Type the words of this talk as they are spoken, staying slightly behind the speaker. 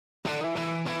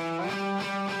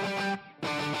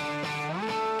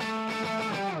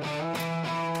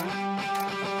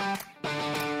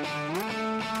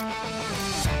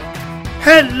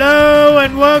Hello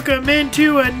and welcome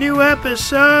into a new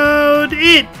episode.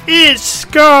 It is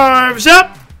Scarves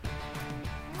Up.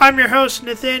 I'm your host,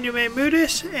 Nathaniel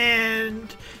Maymudis,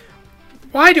 and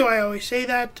why do I always say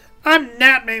that? I'm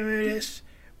Nat Maymudis.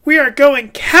 We are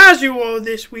going casual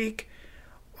this week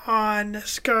on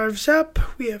Scarves Up.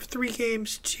 We have 3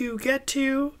 games to get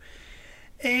to,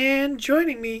 and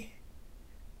joining me,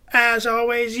 as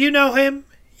always, you know him,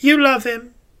 you love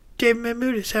him, David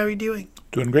Maymudis. How are you doing?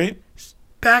 Doing great.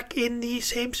 Back in the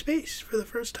same space for the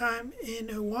first time in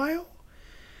a while.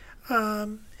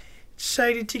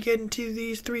 Excited to get into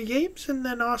these 3 games, and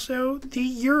then also the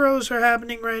Euros are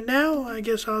happening right now. I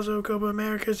guess also Copa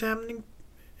America is happening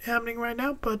right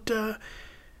now, but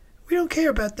we don't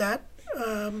care about that.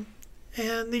 And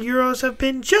the Euros have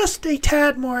been just a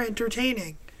tad more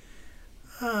entertaining.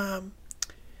 But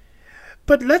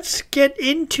let's get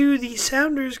into the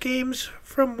Sounders games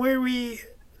from where we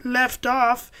left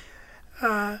off.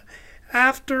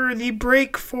 After the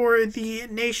break for the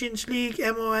Nations League,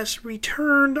 MLS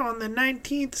returned on the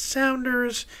 19th.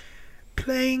 Sounders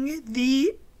playing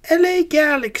the LA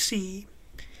Galaxy.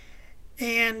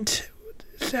 And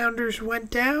Sounders went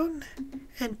down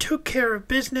and took care of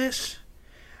business.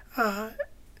 Dave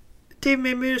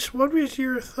Maymudis, what was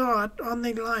your thought on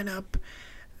the lineup?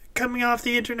 Coming off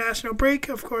the international break,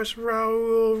 of course,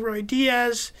 Raul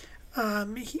Ruidíaz,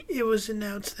 it was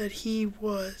announced that he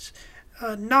was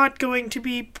not going to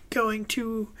be going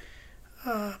to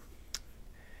that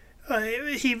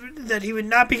he would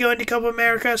not be going to Copa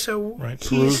America. So right,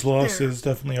 Peru's loss is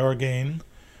definitely our gain.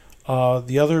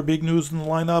 The other big news in the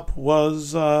lineup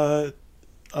was AB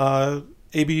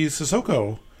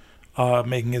Sissoko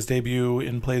making his debut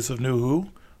in place of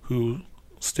Nuhu, who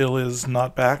still is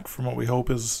not back from what we hope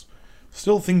is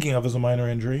still thinking of as a minor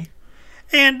injury.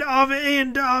 And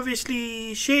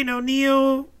obviously Shane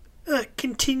O'Neill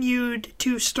continued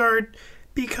to start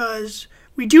because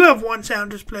we do have one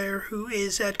Sounders player who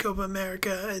is at Copa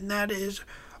America, and that is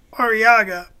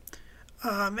Arriaga.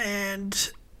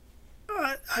 And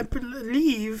I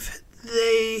believe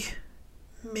they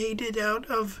made it out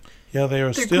of they are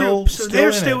the still group, so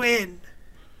they're still in.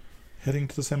 Heading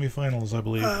to the semifinals, I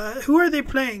believe. Who are they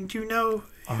playing? Do you know?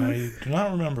 I do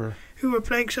not remember. Who are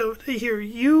playing? So here,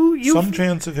 you some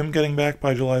chance of him getting back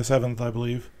by July 7th, I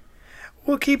believe.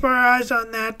 We'll keep our eyes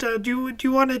on that. Do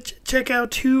you want to check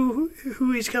out who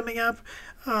is coming up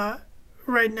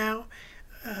right now?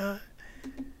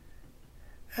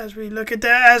 As we look at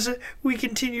that, as we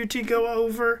continue to go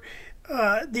over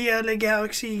the LA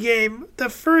Galaxy game, the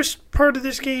first part of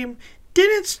this game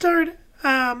didn't start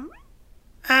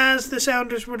as the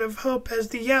Sounders would have hoped, as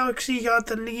the Galaxy got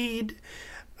the lead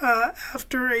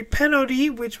after a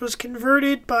penalty, which was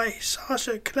converted by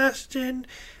Sasha Kljestan,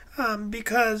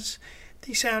 because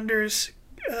the Sounders,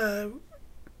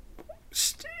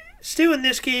 still in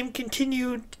this game,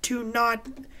 continued to not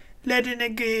let in a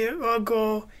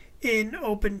goal in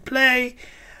open play.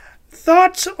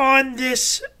 Thoughts on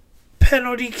this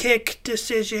penalty kick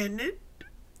decision?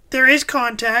 There is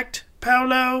contact.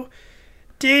 Paulo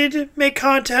did make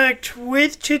contact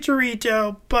with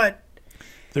Chicharito, but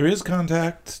there is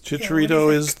contact.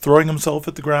 Chicharito is throwing himself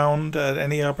at the ground at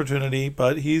any opportunity,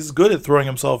 but he's good at throwing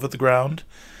himself at the ground.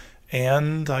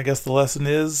 And I guess the lesson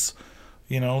is,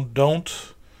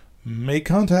 don't make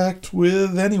contact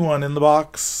with anyone in the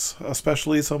box,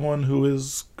 especially someone who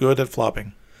is good at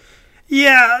flopping.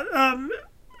 Yeah,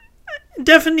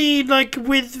 definitely, like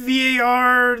with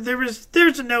VAR,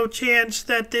 there's no chance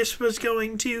that this was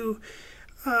going to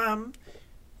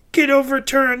get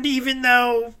overturned, even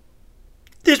though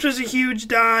this was a huge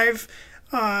dive.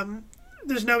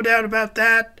 There's no doubt about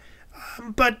that.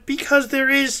 But because there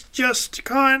is just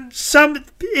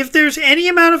if there's any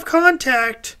amount of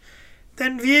contact,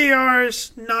 then VAR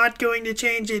is not going to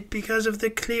change it because of the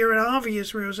clear and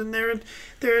obvious rules. And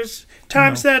there's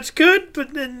times that's good,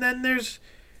 but then there's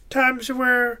times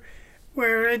where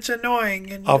it's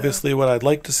annoying. And obviously, what I'd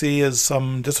like to see is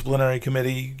some disciplinary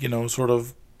committee, sort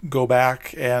of go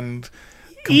back and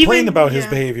complain about his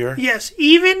behavior. Yes,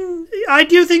 I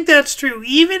do think that's true.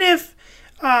 Even if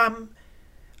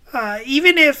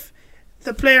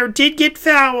the player did get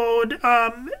fouled,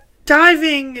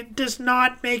 diving does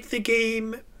not make the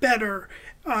game better.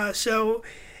 So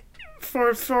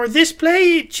for this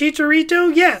play,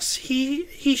 Chicharito, yes,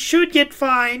 he should get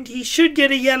fined. He should get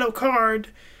a yellow card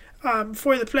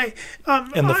for the play.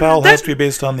 And the foul has to be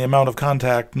based on the amount of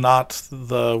contact, not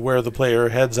where the player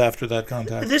heads after that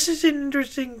contact. This is an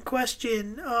interesting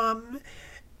question.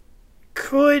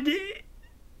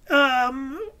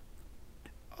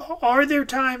 Are there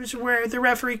times where the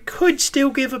referee could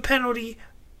still give a penalty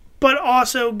but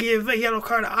also give a yellow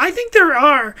card. I think there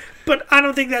are, but I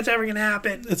don't think that's ever going to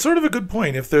happen. It's sort of a good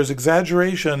point. If there's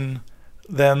exaggeration,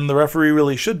 then the referee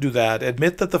really should do that.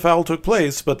 Admit that the foul took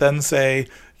place, but then say,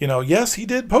 yes, he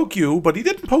did poke you, but he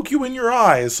didn't poke you in your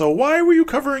eyes. So why were you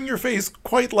covering your face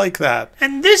quite like that?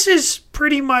 And this is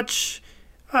pretty much,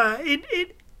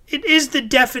 it is the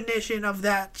definition of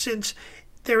that, since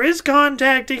there is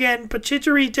contact again, but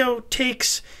Chicharito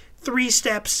takes 3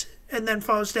 steps and then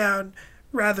falls down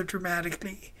rather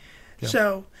dramatically. Yeah.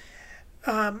 So,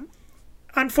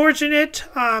 unfortunate,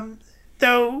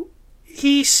 though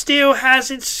he still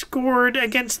hasn't scored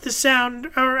against the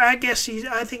Sound, or I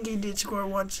think he did score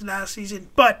once last season,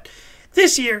 but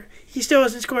this year he still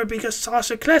hasn't scored because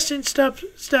Sasha Kljestan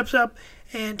steps up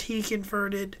and he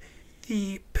converted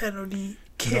the penalty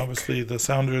kick. And obviously the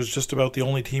Sounders just about the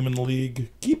only team in the league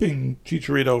keeping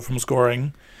Chicharito from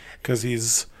scoring because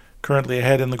he's currently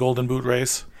ahead in the Golden Boot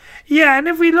race. Yeah, and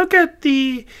if we look at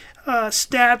the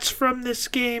stats from this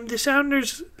game, the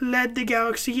Sounders led the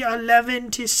Galaxy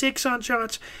 11-6 on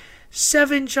shots,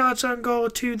 7 shots on goal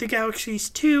to the Galaxy's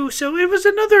 2. So it was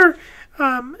another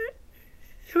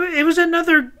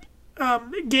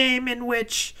game in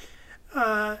which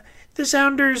the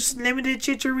Sounders limited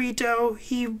Chicharito.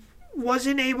 He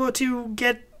wasn't able to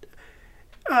get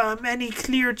any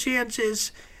clear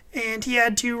chances, and he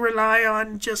had to rely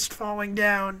on just falling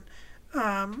down.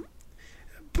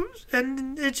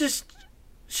 And it just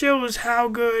shows how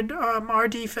good our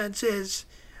defense has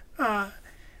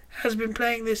been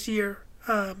playing this year,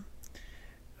 and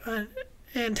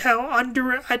how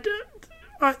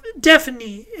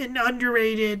definitely an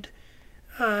underrated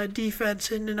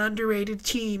defense and an underrated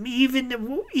team, even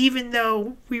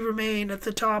though we remain at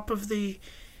the top of the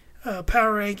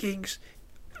power rankings.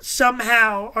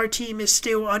 Somehow our team is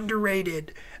still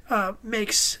underrated.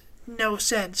 Makes no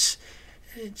sense.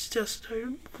 It's just,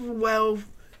 it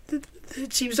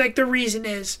seems like the reason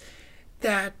is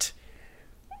that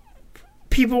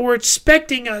people were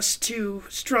expecting us to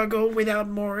struggle without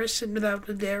Morris and without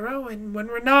Ladero, and when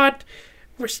we're not,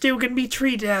 we're still going to be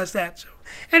treated as that. So,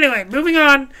 anyway, moving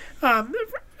on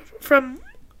from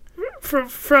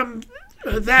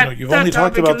that. You've that only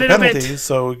talked about the penalties, bit.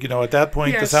 So at that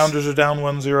point the Sounders are down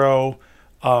 1-0,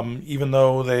 even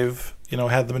though they've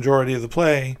had the majority of the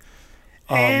play.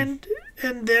 And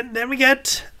then we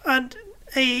get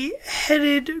a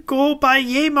headed goal by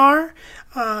Yeimar.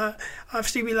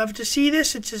 Obviously, we love to see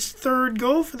this. It's his 3rd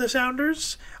goal for the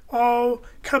Sounders, all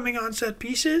coming on set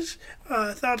pieces.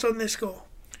 Thoughts on this goal?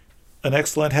 An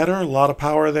excellent header, a lot of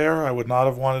power there. I would not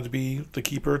have wanted to be the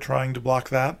keeper trying to block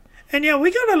that. And yeah,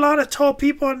 we got a lot of tall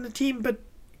people on the team, but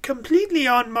completely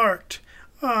unmarked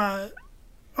on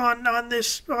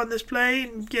this play,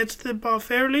 and gets the ball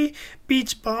fairly.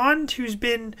 Beats Bond, who's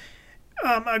been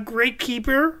a great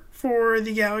keeper for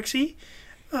the Galaxy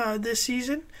this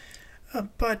season,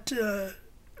 but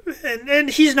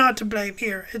he's not to blame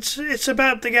here. It's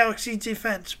about the Galaxy's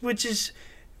defense, which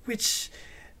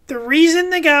the reason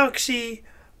the Galaxy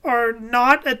are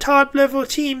not a top level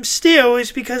team still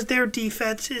is because their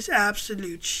defense is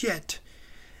absolute shit,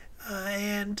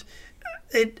 and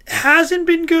it hasn't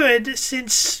been good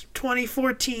since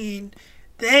 2014.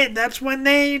 That's when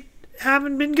they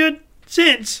haven't been good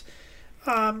since.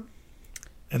 And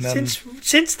then,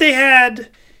 since they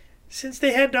had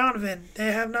Donovan,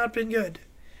 they have not been good.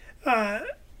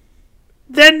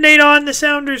 Then later on, the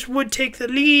Sounders would take the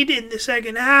lead in the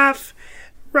second half.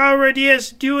 Raul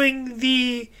Diaz doing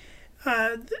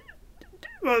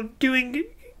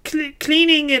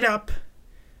cleaning it up.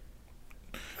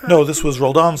 No, this was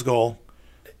Roldan's goal.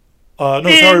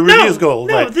 Rudi's goal.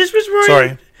 No, right. This was Roy.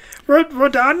 Sorry.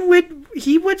 Roldan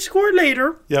would score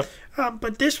later. Yep.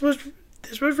 But this was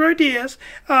Roy Diaz.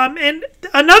 And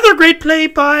another great play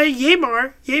by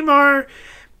Yeimar. Yeimar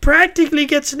practically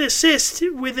gets an assist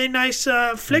with a nice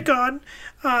flick on.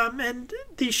 And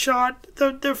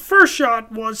the first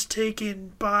shot was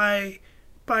taken by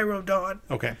Roldan.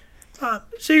 Okay.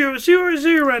 So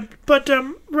you're right. But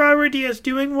Raul Diaz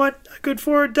doing what a good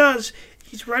forward does.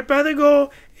 He's right by the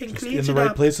goal and cleans it up. In the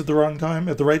right place at the wrong time.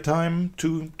 At the right time,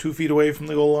 2 feet away from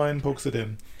the goal line, pokes it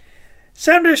in.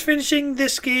 Sounders finishing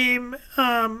this game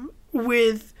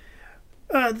with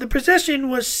the possession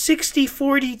was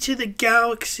 60-40 to the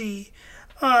Galaxy,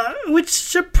 which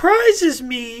surprises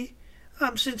me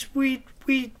since we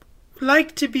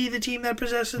like to be the team that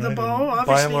possesses the ball.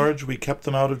 Obviously, by and large, we kept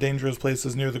them out of dangerous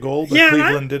places near the goal, but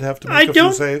Cleveland did have to make a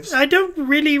few saves. I don't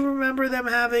really remember them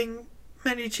having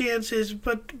many chances,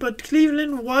 but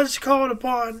Cleveland was called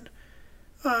upon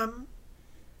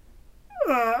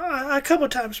a couple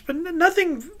times, but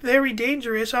nothing very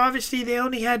dangerous. Obviously, they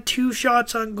only had 2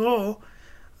 shots on goal.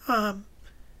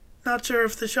 Not sure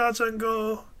if the shots on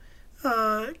goal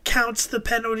counts the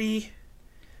penalty,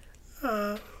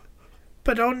 but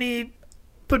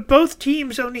both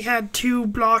teams only had 2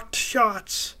 blocked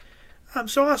shots.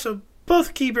 So also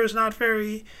both keepers not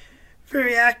very,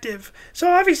 very active.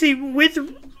 So obviously with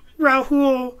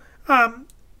Rahul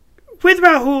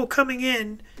coming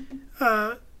in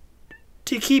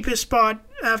to keep his spot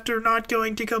after not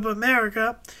going to Copa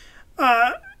America,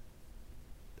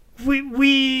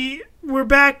 we were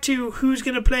back to who's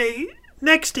going to play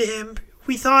next to him.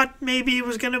 We thought maybe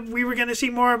we were gonna see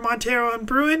more of Montero and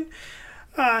Bruin,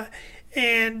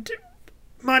 and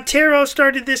Montero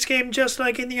started this game just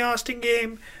like in the Austin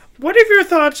game. What have your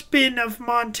thoughts been of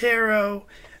Montero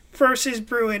versus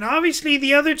Bruin? Obviously,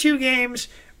 the other 2 games,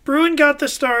 Bruin got the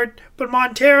start, but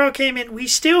Montero came in. We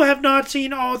still have not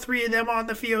seen all 3 of them on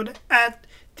the field at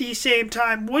the same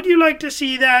time. Would you like to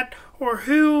see that, or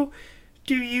who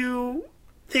do you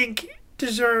think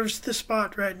deserves the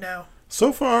spot right now?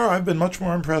 So far, I've been much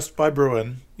more impressed by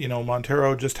Bruin.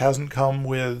 Montero just hasn't come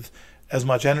with as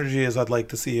much energy as I'd like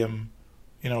to see him.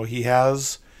 He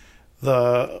has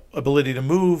the ability to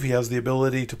move. He has the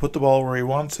ability to put the ball where he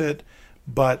wants it.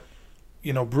 But,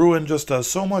 Bruin just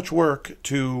does so much work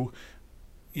to,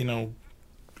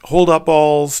 hold up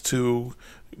balls, to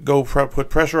go put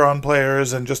pressure on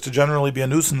players, and just to generally be a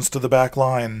nuisance to the back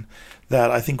line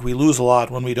that I think we lose a lot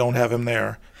when we don't have him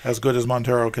there, as good as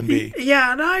Montero can be.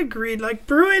 Yeah, and I agree.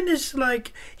 Bruin is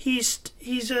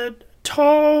he's a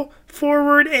tall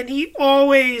forward, and he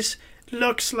always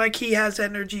looks like he has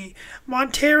energy.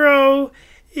 Montero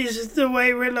is the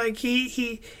way where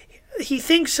he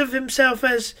thinks of himself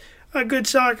as a good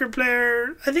soccer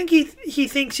player. I think he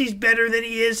thinks he's better than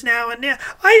he is now, and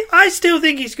I still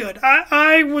think he's good.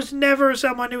 I was never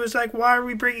someone who was like, why are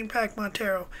we bringing back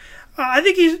Montero? I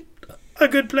think he's a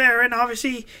good player, and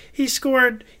obviously he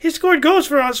scored goals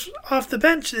for us off the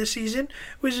bench this season,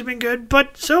 which has been good.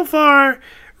 But so far,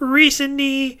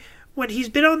 recently, when he's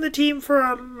been on the team for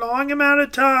a long amount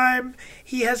of time,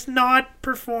 he has not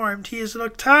performed. He has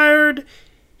looked tired.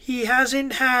 He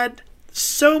hasn't had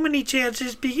so many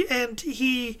chances, and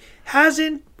he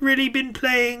hasn't really been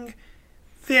playing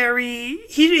very.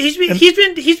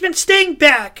 He's been staying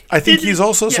back. I think he's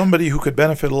also somebody who could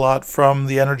benefit a lot from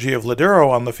the energy of Ladero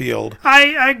on the field.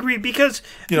 I agree, because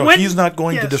he's not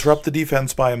going to disrupt the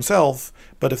defense by himself,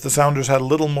 but if the Sounders had a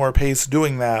little more pace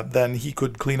doing that, then he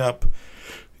could clean up,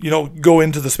 go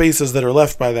into the spaces that are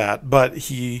left by that. But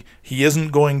he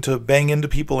isn't going to bang into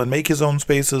people and make his own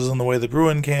spaces in the way that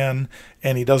Bruin can,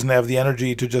 and he doesn't have the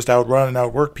energy to just outrun and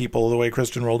outwork people the way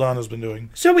Christian Roldan has been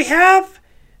doing. So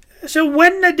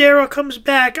when Ladero comes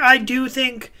back, I do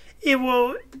think it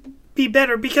will be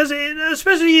better, because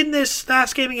especially in this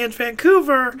last game against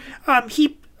Vancouver,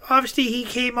 he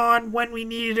came on when we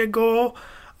needed a goal,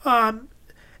 and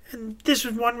this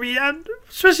was one reason,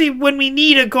 especially when we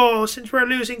need a goal, since we're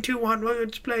losing 2-1.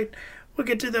 We'll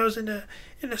get to those in a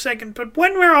second. But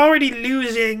when we're already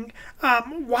losing,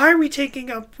 why are we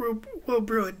taking up Will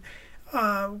Bruin?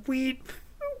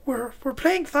 We're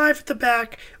playing 5 at the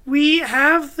back. We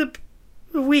have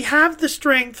the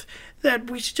strength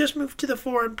that we should just move to the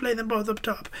 4 and play them both up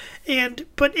top.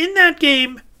 But in that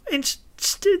game,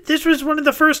 this was one of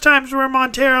the first times where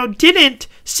Montero didn't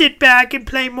sit back and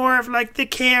play more of the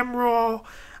cam role,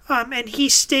 and he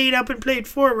stayed up and played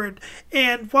forward.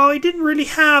 And while he didn't really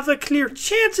have a clear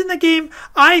chance in the game,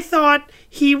 I thought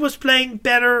he was playing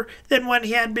better than when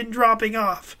he had been dropping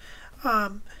off.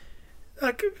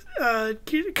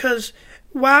 Because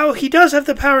while he does have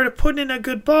the power to put in a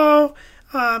good ball,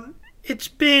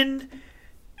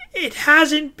 it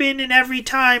hasn't been an every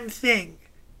time thing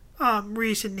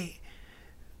recently,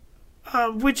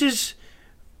 which is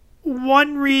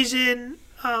one reason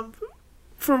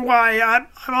for why I'm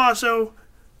also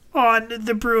on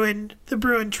the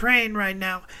Bruin train right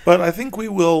now. But I think we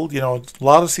will, a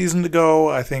lot of season to go.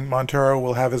 I think Montero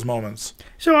will have his moments.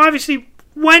 So obviously,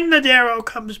 when Ladero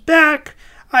comes back,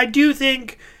 I do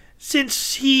think,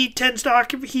 since he tends to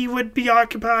he would be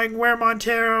occupying where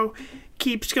Montero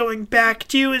keeps going back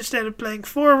to instead of playing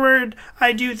forward,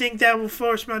 I do think that will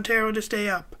force Montero to stay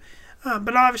up.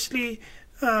 But obviously,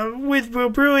 with Will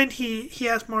Bruin, he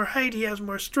has more height, he has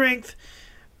more strength.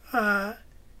 It'd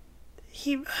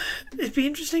be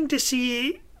interesting to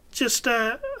see just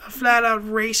a flat-out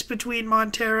race between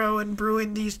Montero and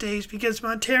Bruin these days, because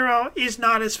Montero is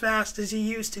not as fast as he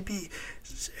used to be.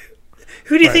 So,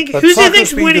 who do you think? Who do you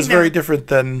think's winning that? Is very different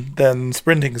than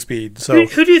sprinting speed. So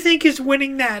who do you think is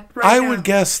winning that right now? I would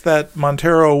guess that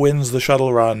Montero wins the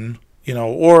shuttle run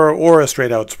or a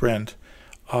straight out sprint.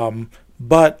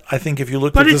 But I think if you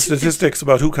looked at the statistics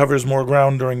about who covers more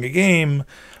ground during a game,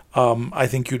 I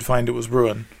think you'd find it was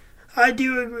Bruin. I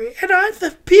do agree. And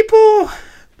people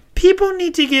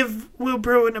need to give Will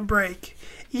Bruin a break.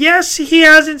 Yes, he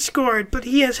hasn't scored, but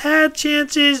he has had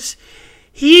chances.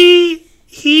 He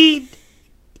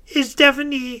is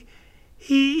definitely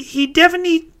he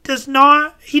definitely does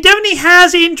not. He definitely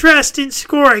has interest in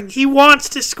scoring. He wants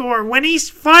to score. When he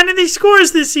finally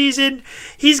scores this season,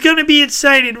 he's going to be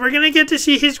excited. We're going to get to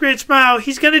see his great smile.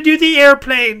 He's going to do the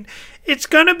airplane. It's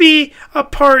going to be a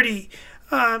party.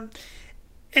 And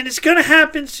it's going to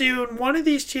happen soon. One of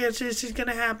these chances is going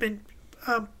to happen.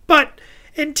 But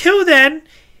until then,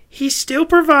 he's still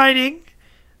providing.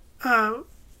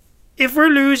 If we're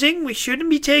losing, we shouldn't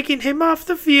be taking him off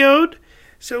the field.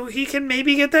 So he can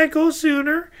maybe get that goal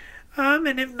sooner.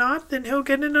 And if not, then he'll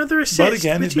get another assist. But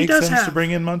again, it makes sense to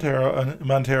bring in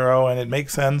Montero, and it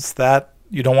makes sense that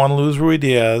you don't want to lose Rui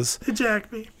Diaz.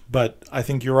 Exactly. But I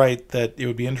think you're right that it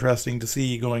would be interesting to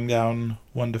see going down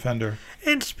one defender.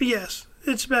 And yes,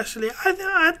 especially.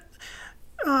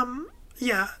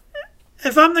 Yeah.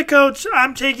 If I'm the coach,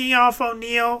 I'm taking off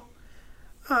O'Neal.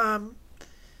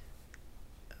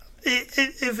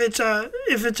 If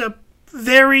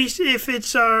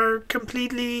it's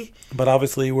completely. But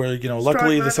obviously,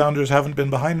 luckily the Sounders haven't been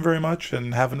behind very much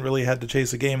and haven't really had to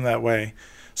chase a game that way.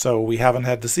 So we haven't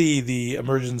had to see the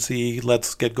emergency,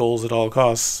 let's get goals at all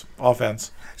costs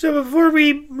offense. So before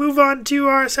we move on to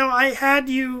RSL, I had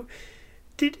you.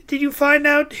 Did you find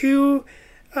out who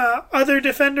other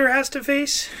defender has to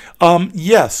face?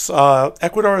 Yes.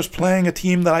 Ecuador is playing a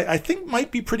team that I think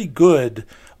might be pretty good.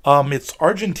 It's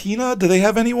Argentina. Do they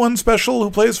have anyone special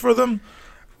who plays for them?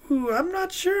 Ooh, I'm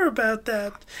not sure about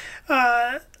that.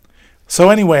 So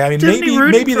anyway, I mean,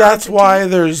 maybe that's why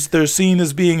they're seen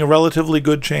as being a relatively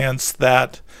good chance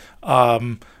that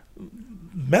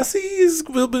Messi's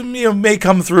may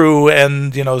come through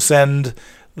and send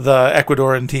the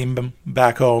Ecuadorian team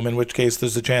back home. In which case,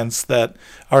 there's a chance that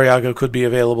Arriaga could be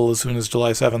available as soon as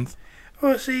July 7th.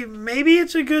 Well, see, maybe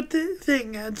it's a good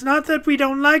thing. It's not that we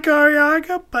don't like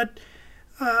Arriaga, but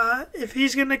if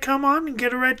he's going to come on and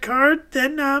get a red card,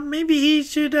 then maybe he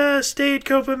should stay at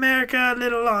Copa America a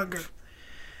little longer.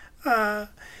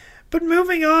 But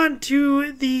moving on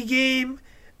to the game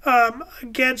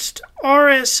against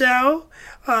RSL,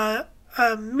 a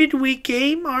midweek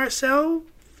game. RSL,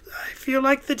 I feel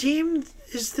like the team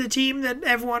is the team that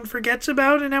everyone forgets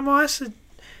about in MLS,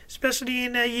 especially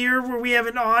in a year where we have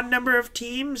an odd number of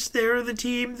teams. They're the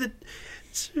team that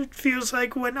it feels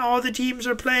like when all the teams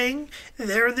are playing,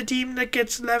 they're the team that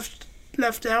gets left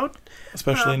out.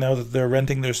 Especially now that they're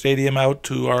renting their stadium out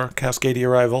to our Cascadia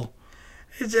rival.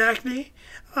 Exactly.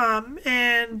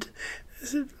 And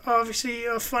obviously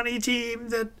a funny team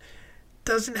that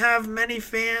doesn't have many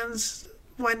fans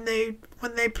when they've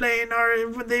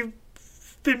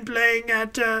been playing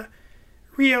at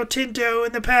Rio Tinto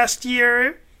in the past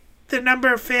year. The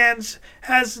number of fans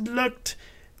has looked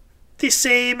the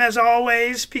same as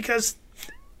always because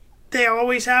they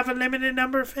always have a limited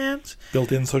number of fans.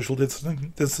 Built-in social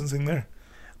distancing there.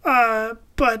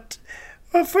 But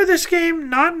for this game,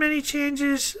 not many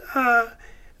changes to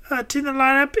the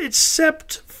lineup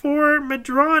except for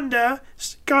Medranda.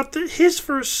 Got his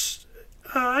first.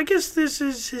 I guess this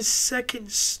is his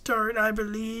second start, I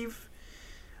believe.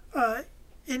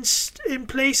 In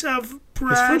place of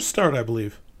Brad. His first start, I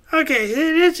believe. Okay,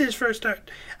 it is his first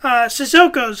start.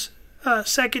 Sissoko's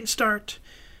second start.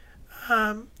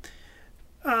 And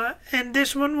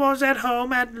this one was at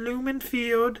home at Lumen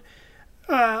Field.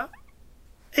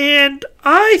 And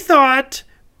I thought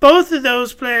both of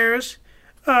those players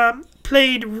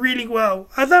played really well.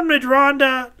 I thought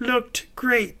Medranda looked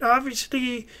great.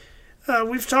 Obviously,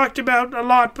 we've talked about a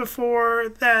lot before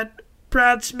that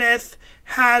Brad Smith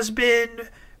has been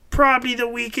probably the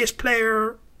weakest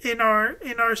player in our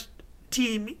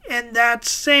team, and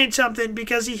that's saying something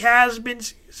because he has been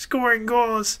scoring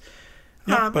goals.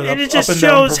 And it just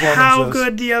shows how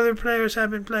good the other players have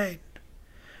been playing.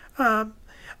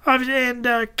 Obviously, and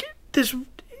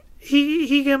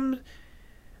he comes.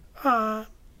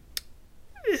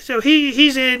 So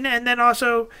he's in, and then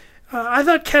also I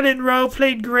thought Kellen Rowe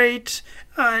played great,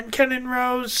 and Kellen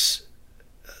Rowe's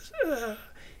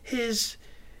his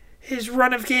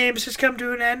run of games has come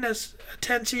to an end as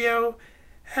Atencio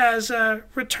has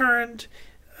returned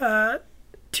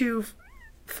to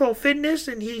full fitness,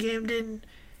 and he came in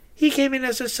he came in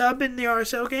as a sub in the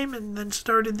RSL game and then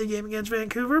started the game against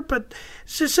Vancouver. But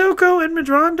Sissoko and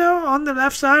Medranda on the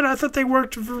left side, I thought they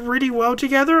worked really well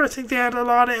together. I think they had a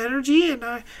lot of energy, and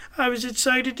I was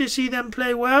excited to see them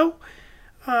play well.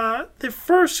 The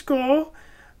first goal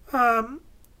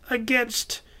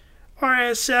against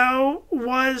RSL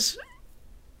was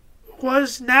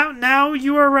now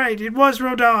you are right. It was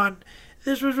Rodon.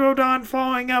 This was Rodon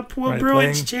following up Will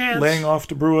Bruin's chance. Laying off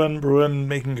to Bruin. Bruin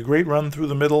making a great run through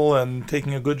the middle and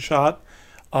taking a good shot.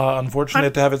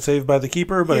 Unfortunate to have it saved by the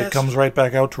keeper, but it comes right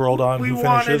back out to Rodon, who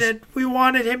finishes. We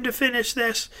wanted him to finish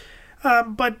this,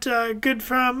 but good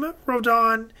from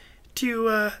Rodon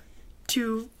to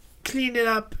clean it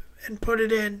up and put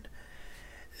it in.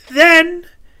 Then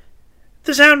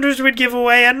the Sounders would give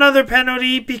away another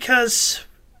penalty because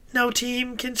no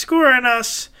team can score on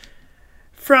us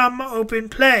from open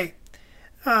play.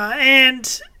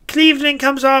 And Cleveland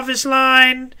comes off his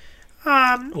line.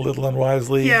 A little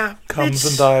unwisely. Comes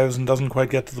and dives and doesn't quite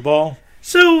get to the ball.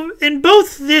 So in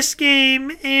both this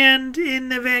game and in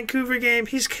the Vancouver game,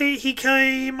 he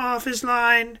came off his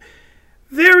line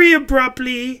very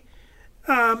abruptly.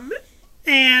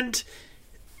 And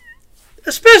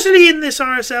especially in this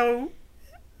RSL,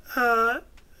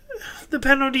 the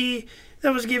penalty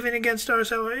that was given against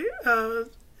RSL,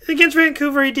 against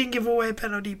Vancouver, he didn't give away a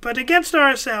penalty. But against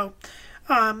RSL,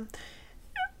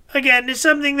 again, it's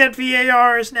something that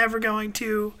VAR is never going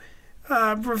to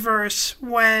reverse,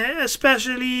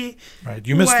 especially right.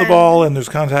 You miss the ball and there's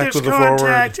contact with the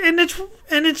forward.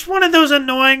 And it's one of those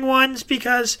annoying ones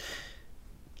because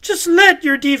just let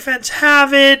your defense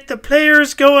have it. The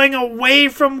player's going away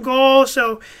from goal,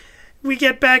 so we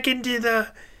get back into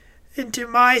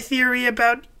my theory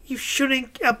about you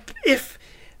shouldn't if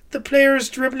the player is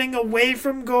dribbling away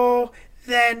from goal,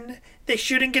 then they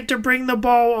shouldn't get to bring the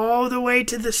ball all the way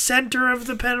to the center of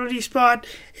the penalty spot.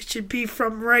 It should be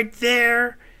from right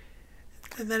there.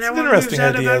 And then it's an interesting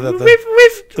idea that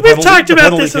we've talked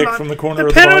about this a lot. From the corner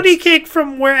the penalty kick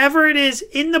from wherever it is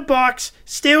in the box,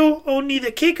 still only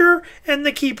the kicker and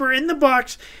the keeper in the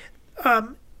box,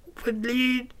 would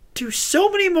lead to so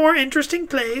many more interesting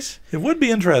plays. It would be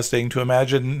interesting to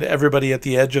imagine everybody at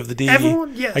the edge of the D.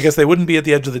 Everyone, yes. I guess they wouldn't be at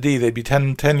the edge of the D. They'd be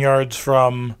 10 yards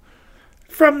from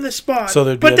the spot. So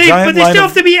there'd be but they still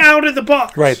have to be out of the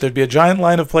box. Right. There'd be a giant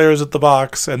line of players at the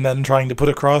box and then trying to put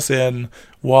a cross in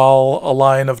while a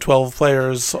line of 12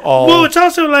 players all... Well, it's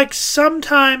also like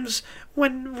sometimes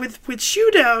when with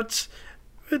shootouts...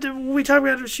 When we talk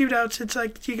about shootouts, it's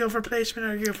like you go for placement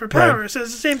or you go for power. Right. So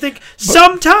it's the same thing.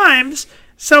 Sometimes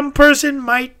some person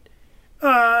might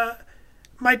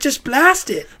just blast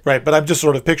it. Right, but I'm just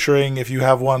sort of picturing if you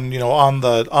have one, on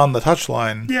the touch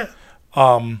line. Yeah.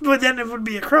 But then it would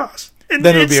be a cross. And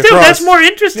then it would be a cross. That's more Yeah.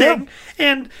 interesting.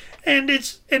 And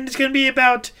it's going to be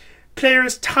about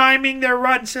players timing their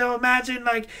run. So imagine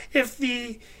like if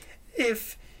the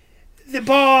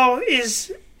ball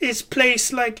is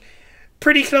placed like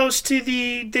pretty close to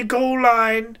the goal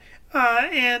line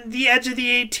and the edge of the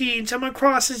 18. Someone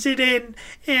crosses it in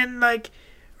and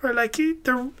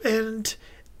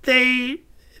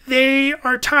they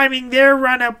are timing their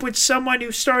run up with someone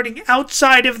who's starting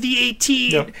outside of the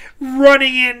 18,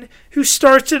 running in, who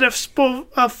starts at a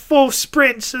full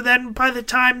sprint. So then by the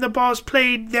time the ball's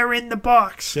played, they're in the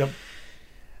box. Yep.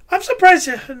 I'm surprised.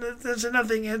 That's another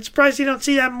thing. I'm surprised you don't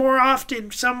see that more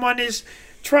often. Someone is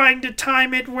trying to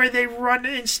time it where they run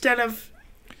instead of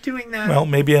doing that. Well,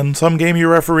 maybe in some game you're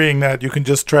refereeing that, you can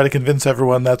just try to convince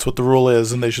everyone that's what the rule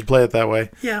is and they should play it that way.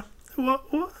 Yeah.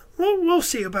 We'll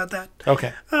see about that.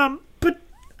 Okay. But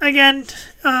again,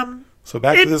 so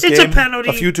back to this game. It's a penalty.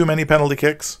 A few too many penalty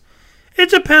kicks.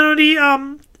 It's a penalty.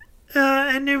 And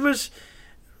it was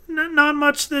not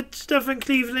much that Stephen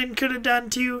Cleveland could have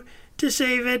done to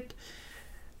save it.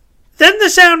 Then the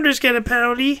Sounders get a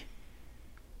penalty.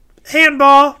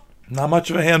 Handball. Not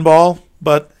much of a handball,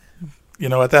 but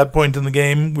at that point in the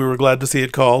game, we were glad to see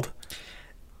it called.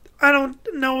 I don't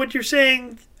know what you're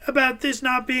saying about this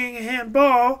not being a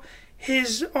handball.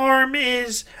 His arm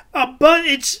is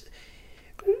it's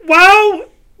while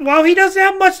he doesn't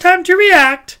have much time to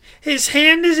react, his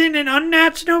hand is in an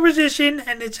unnatural position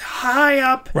and it's high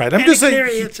up. Right, I'm just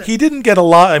saying he didn't get a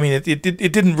lot. I mean, it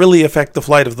didn't really affect the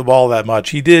flight of the ball that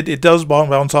much. It does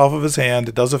bounce off of his hand.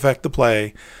 It does affect the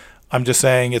play. I'm just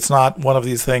saying it's not one of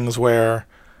these things where,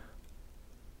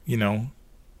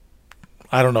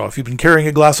 I don't know. If he'd been carrying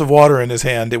a glass of water in his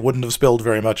hand, it wouldn't have spilled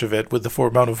very much of it with the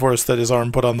amount of force that his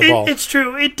arm put on the ball. It's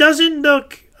true. It doesn't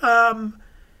look.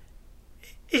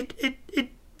 It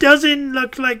doesn't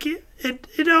look like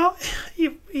it all.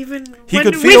 Even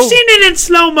we've seen it in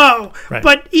slow mo, right.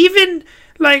 But even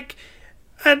like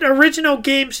at original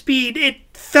game speed, it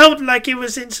felt like it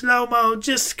was in slow-mo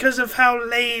just because of how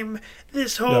lame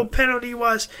this whole penalty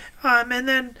was. And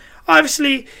then,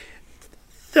 obviously,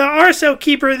 the RSL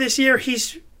keeper this year,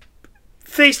 he's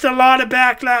faced a lot of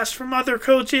backlash from other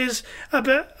coaches.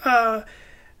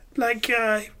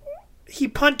 He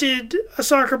punted a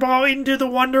soccer ball into the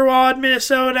Wonderwad,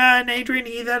 Minnesota, and Adrian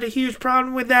Heath had a huge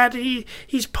problem with that.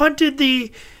 He's punted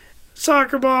the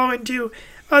soccer ball into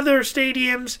other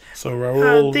stadiums. So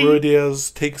Raul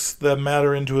Ruidiaz takes the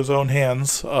matter into his own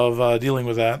hands of dealing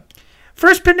with that.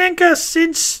 First Panenka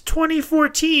since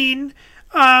 2014,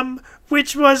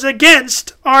 which was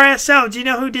against RSL. Do you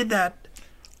know who did that?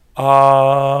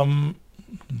 Martins,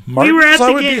 we were at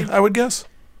the game. I would guess.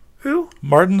 Who?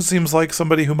 Martins seems like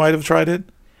somebody who might have tried it.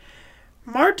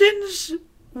 Martins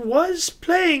was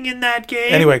playing in that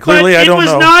game. Anyway, clearly I don't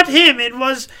know. It was not him.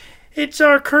 It's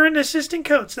our current assistant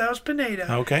coach. That was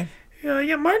Pineda. Okay.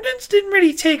 Martins didn't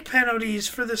really take penalties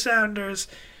for the Sounders.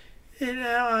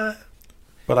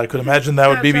 But I could imagine that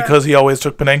would be because he always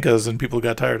took Panenkas and people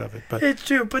got tired of it. But it's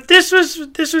true. But this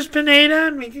was Pineda,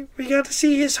 and we got to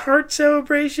see his heart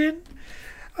celebration.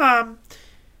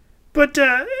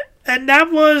 And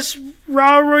that was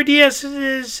Raul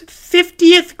Ruidiaz's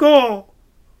 50th goal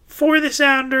for the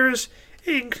Sounders,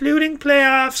 including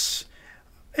playoffs.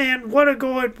 And what a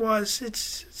goal it was.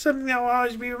 It's something that will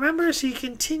always be remembered as he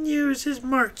continues his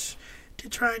march to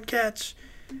try and catch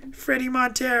Freddie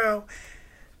Montero.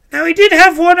 Now, he did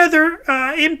have one other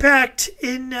impact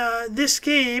in this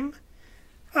game,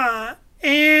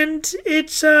 and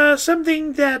it's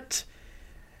something that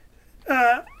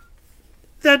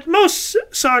most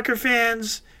soccer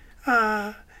fans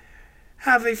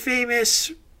have a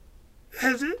famous...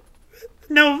 other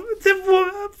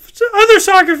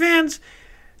soccer fans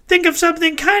think of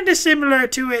something kind of similar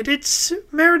to it. It's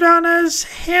Maradona's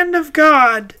Hand of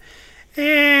God.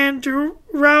 And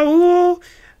Raul,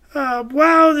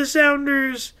 the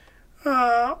Sounders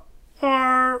are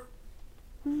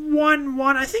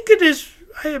 1-1.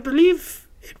 I believe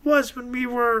it was when we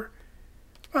were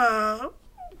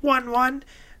 1-1.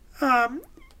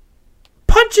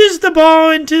 Punches the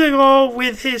ball into the goal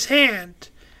with his hand.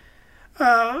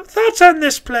 Thoughts on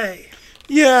this play?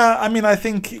 Yeah, I mean, I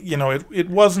think, it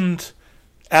wasn't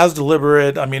as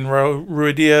deliberate. I mean,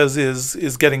 Ruidiaz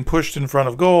is getting pushed in front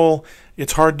of goal.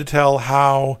 It's hard to tell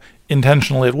how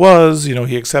intentional it was.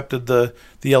 He accepted the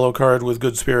yellow card with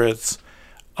good spirits.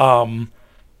 Hard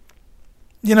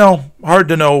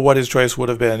to know what his choice would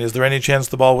have been. Is there any chance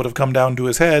the ball would have come down to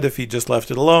his head if he just left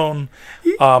it alone?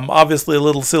 Obviously a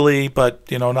little silly,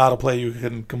 but, not a play you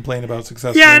can complain about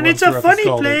successfully. Yeah, and it's a funny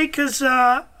play because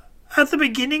at the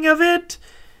beginning of it,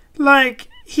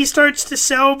 he starts to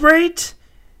celebrate,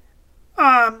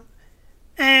 and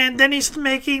then he's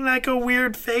making, a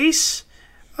weird face,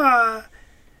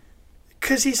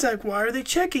 because he's like, why are they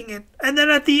checking it? And then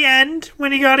at the end,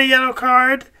 when he got a yellow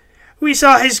card, we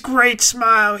saw his great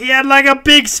smile. He had, a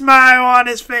big smile on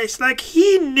his face.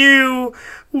 He knew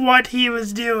what he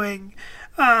was doing.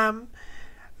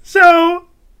 So,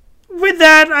 with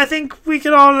that, I think we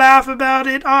could all laugh about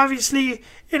it. Obviously,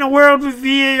 in a world with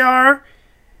VAR,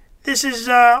 this is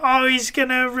always going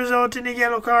to result in a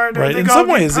yellow card. Right. In some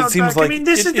ways, it seems like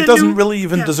it doesn't really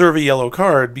even deserve a yellow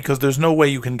card because there's no way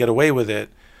you can get away with it.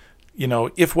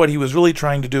 If what he was really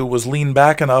trying to do was lean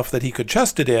back enough that he could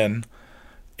chest it in,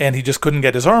 and he just couldn't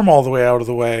get his arm all the way out of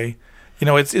the way,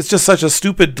 it's just such a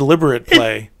stupid, deliberate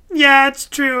play. It's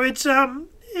true. It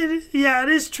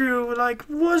is true.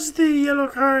 Was the yellow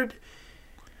card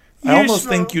useful? I almost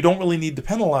think you don't really need to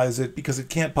penalize it because it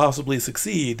can't possibly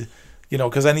succeed,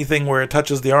 because anything where it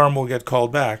touches the arm will get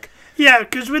called back. Yeah,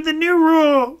 because with the new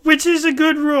rule, which is a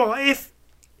good rule, if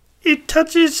it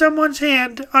touches someone's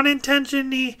hand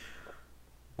unintentionally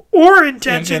or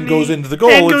intentionally and goes into the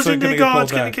goal, it's going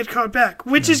to get called back,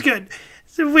 which is good.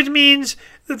 So, which means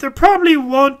that there probably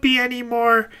won't be any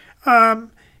more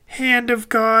Hand of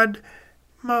God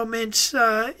moments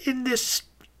in this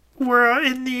world,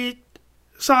 in the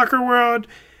soccer world,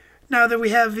 now that we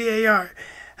have VAR.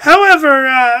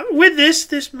 However, with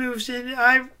this moves in,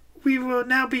 we will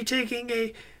now be taking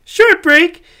a short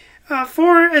break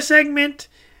for a segment,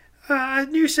 a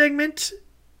new segment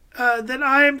that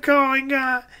I am calling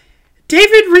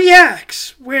David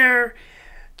Reacts, where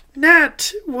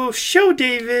Nat will show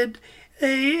David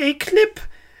a clip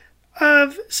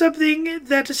of something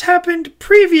that has happened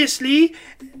previously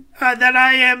that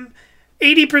I am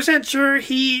 80% sure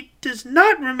he does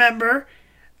not remember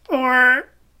or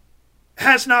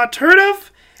has not heard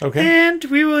of. Okay. And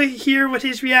we will hear what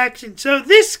his reaction. So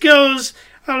this goes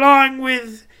along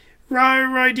with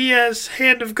Roy Diaz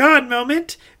hand of God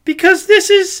moment, because this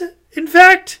is, in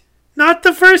fact, not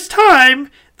the first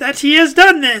time that he has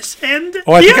done this. And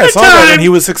I think I saw that, and he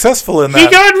was successful in that. He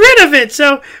got rid of it.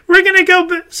 So we're gonna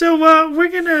go. So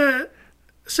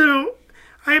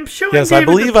I am showing. Yes, David I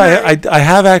believe I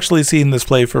have actually seen this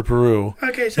play for Peru.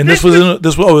 Okay, so and this was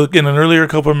in an earlier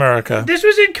Copa America. This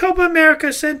was in Copa America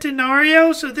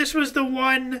Centenario. So this was the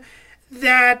one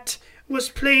that was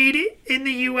played in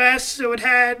the U.S., so it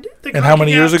had the. And how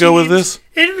many years ago was this?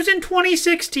 It was in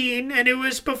 2016, and it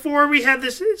was before we had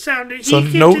this sound. So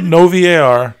no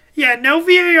VAR. Yeah, no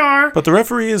VAR. But the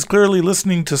referee is clearly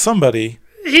listening to somebody.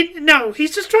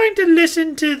 He's just trying to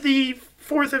listen to the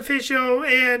fourth official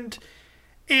and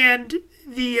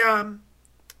the AR.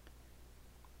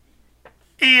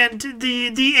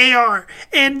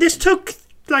 And this took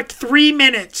like 3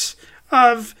 minutes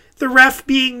of the ref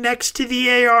being next to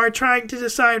the AR trying to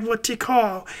decide what to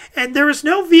call. And there was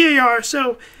no VAR,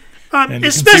 so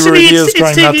especially it's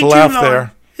taking too long.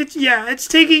 There. It's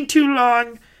taking too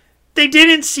long. They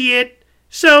didn't see it.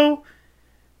 So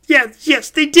yes,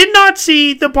 they did not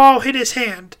see the ball hit his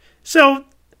hand. So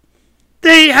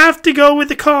they have to go with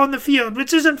the call in the field,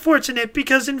 which is unfortunate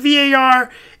because in VAR,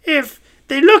 if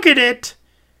they look at it,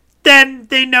 then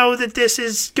they know that this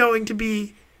is going to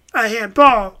be a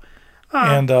handball.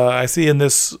 And I see in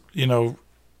this,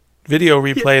 video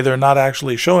replay, they're not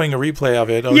actually showing a replay of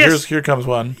it. Oh, yes. Here comes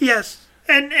one. Yes,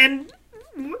 and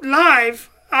live,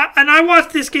 and I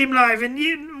watched this game live,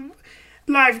 and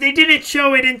live they didn't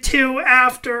show it until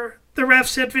after the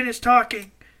refs had finished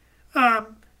talking.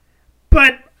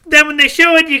 But then when they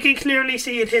show it, you can clearly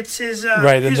see it hits his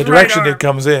right, and the direction it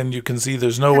comes in, you can see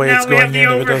there's no way it's going in if it doesn't.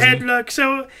 Now we have the overhead look.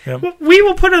 So we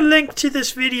will put a link to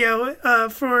this video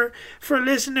for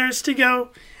listeners to go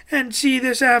and see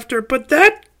this after. But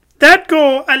that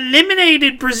goal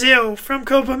eliminated Brazil from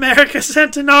Copa America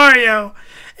Centenario,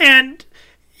 and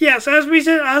yes, as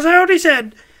I already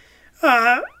said,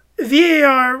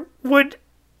 VAR would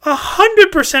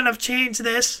 100% have changed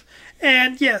this.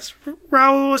 And yes,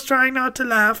 Raul was trying not to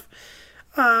laugh.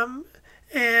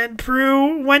 And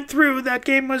Peru went through. That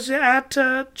game was at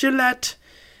Gillette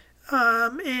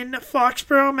in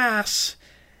Foxborough, Mass.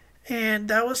 And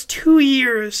that was 2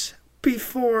 years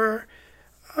before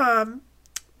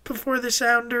the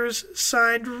Sounders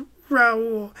signed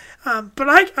Raul. But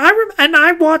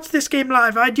I watched this game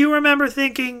live. I do remember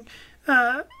thinking...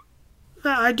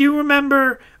 I do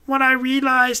remember when I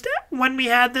realized when we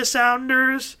had the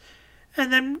Sounders...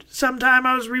 And then sometime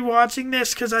I was rewatching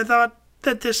this because I thought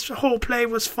that this whole play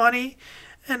was funny.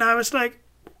 And I was like,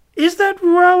 is that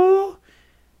Raul?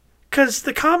 Because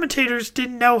the commentators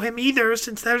didn't know him either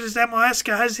since they're just MLS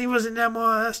guys. He was in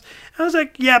MLS. I was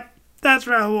like, yep, that's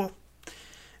Raul.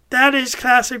 That is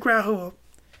classic Raul.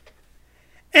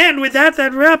 And with that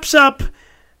wraps up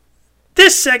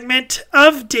this segment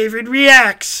of David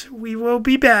Reacts. We will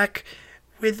be back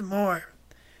with more.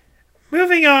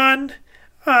 Moving on...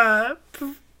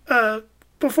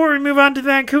 before we move on to the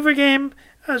Vancouver game,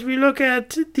 as we look at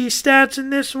the stats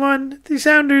in this one, the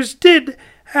Sounders did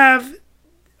have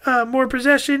more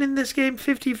possession in this game,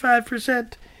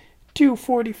 55% to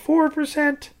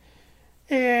 44%,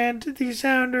 and the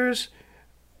Sounders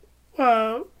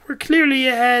were clearly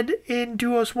ahead in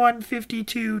duels 1,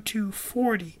 52 to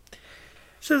 40.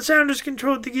 So the Sounders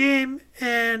controlled the game,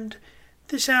 and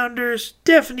the Sounders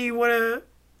definitely would have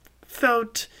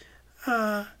felt...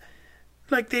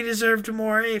 like they deserved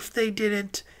more if they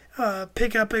didn't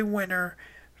pick up a winner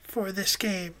for this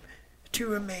game to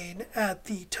remain at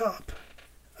the top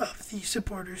of the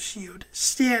Supporters' Shield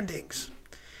standings.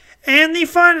 And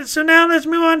so now let's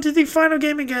move on to the final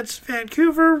game against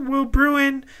Vancouver. Will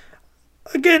Bruin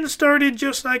again started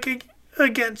just like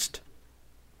against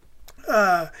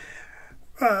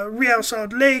Real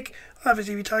Salt Lake.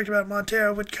 Obviously, we talked about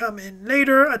Montero would come in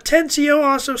later. Atencio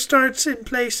also starts in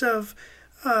place of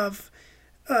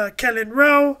Kellen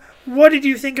Rowe. What did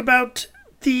you think about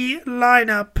the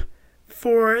lineup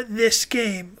for this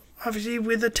game? Obviously,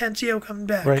 with Atencio coming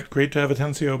back. Right, great to have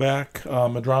Atencio back.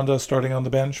 Madranda starting on the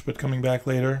bench, but coming back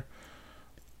later.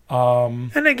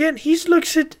 And again, he's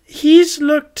looked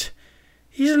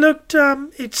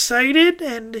excited,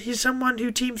 and he's someone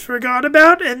who teams forgot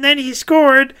about. And then he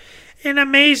scored an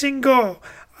amazing goal,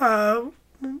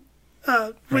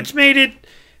 which made it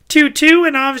 2-2,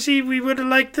 and obviously we would have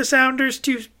liked the Sounders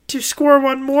to score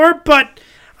one more, but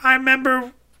I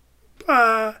remember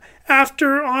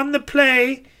after on the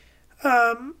play,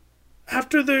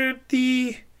 after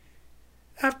the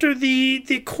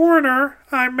corner,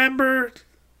 I remember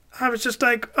I was just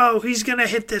like, oh, he's gonna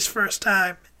hit this first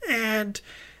time, and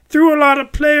through a lot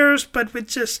of players, but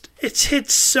it's hit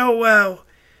so well.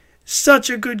 Such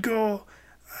a good goal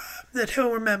that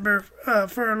he'll remember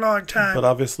for a long time. But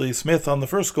obviously Smith on the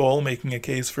first goal, making a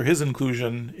case for his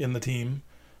inclusion in the team,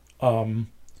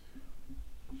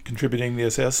 contributing the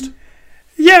assist.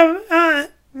 Yeah,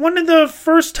 one of the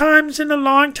first times in a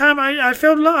long time.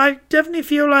 I definitely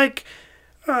feel like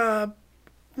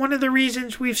one of the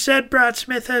reasons we've said Brad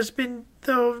Smith has been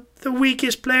the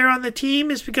weakest player on the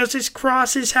team is because his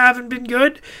crosses haven't been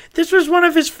good. This was one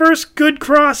of his first good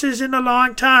crosses in a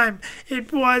long time.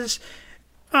 It was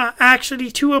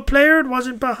actually to a player. It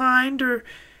wasn't behind or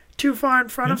too far in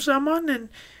front of someone, and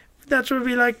that's what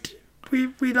we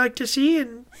like to see.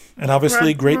 And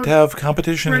obviously great to have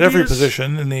competition at every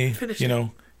position in the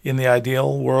in the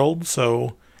ideal world.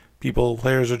 So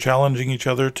players are challenging each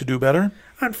other to do better.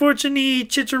 Unfortunately,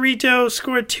 Chicharito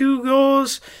scored 2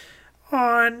 goals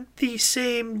on the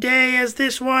same day as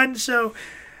this one. So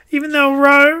even though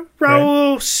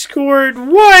Raul scored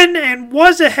 1 and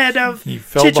was ahead of he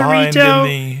fell Chicharito,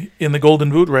 behind in the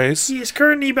Golden Boot race. He is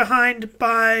currently behind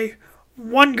by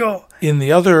 1 goal. In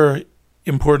the other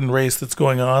important race that's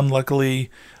going on, luckily,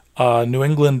 New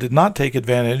England did not take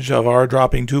advantage of our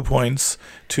dropping 2 points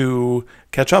to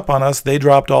catch up on us. They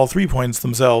dropped all 3 points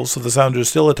themselves, so the Sounders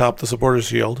still atop the Supporters'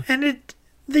 Shield. And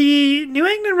the New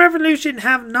England Revolution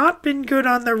have not been good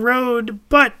on the road,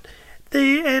 but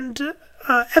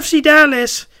FC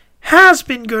Dallas has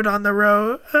been good on the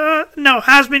road.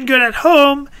 Has been good at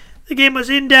home. The game was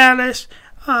in Dallas,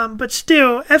 but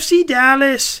still, FC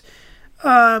Dallas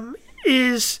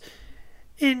is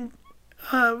in.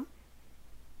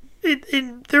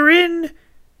 They're in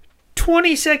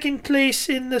 22nd place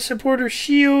in the Supporters'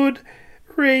 Shield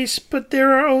race, but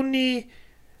they're only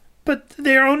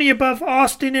above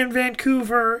Austin and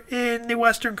Vancouver in the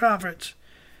Western Conference.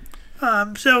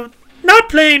 So not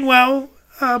playing well,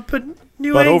 but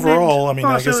New England overall, I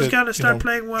also guess has got to start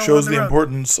playing well. Shows the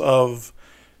importance of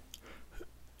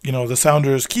the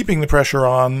Sounders keeping the pressure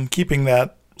on, keeping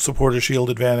that Supporters'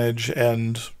 Shield advantage,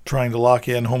 and trying to lock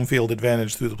in home field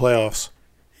advantage through the playoffs.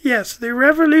 Yes, the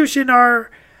Revolution are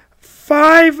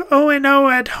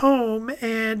 5-0-0 at home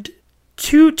and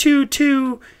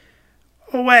 2-2-2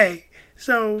 away.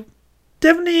 So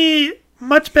definitely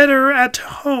much better at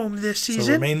home this season.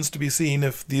 So it remains to be seen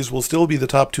if these will still be the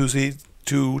top two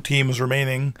teams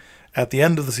remaining at the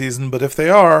end of the season. But if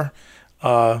they are,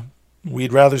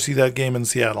 we'd rather see that game in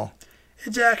Seattle.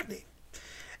 Exactly.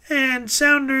 And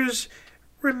Sounders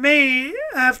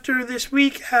after this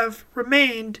week have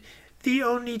remained the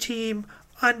only team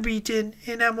unbeaten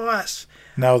in MLS.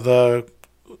 Now the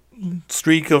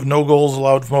streak of no goals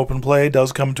allowed from open play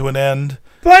does come to an end.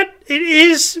 But it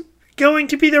is going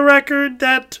to be the record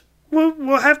that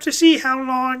we'll have to see how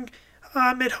long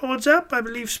it holds up. I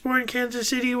believe Sporting Kansas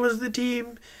City was the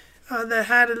team that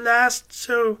had it last.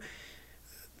 So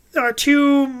our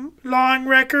 2 long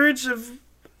records of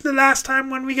the last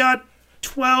time when we got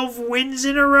 12 wins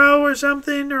in a row or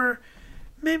something, or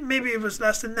maybe it was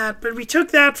less than that, but we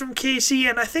took that from KC,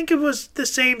 and I think it was the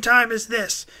same time as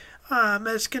this. And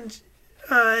it's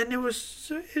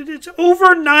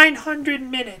over 900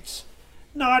 minutes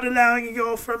not allowing a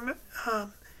goal from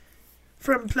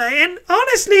play. And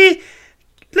honestly,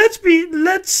 let's be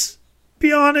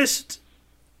honest,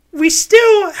 we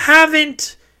still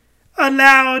haven't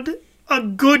allowed a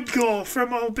good goal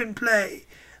from open play.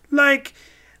 Like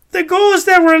the goals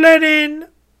that were let in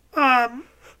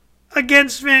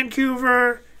against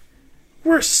Vancouver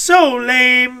were so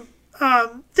lame.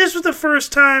 This was the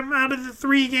first time out of the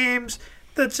 3 games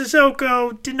that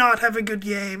Sissoko did not have a good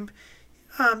game.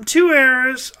 2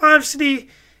 errors. Obviously,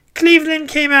 Cleveland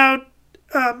came out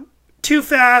too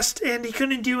fast and he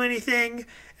couldn't do anything.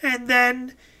 And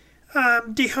then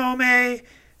Dihome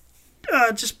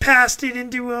just passed it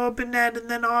into an open net. And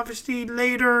then obviously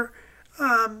later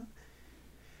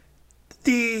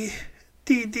the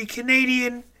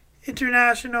Canadian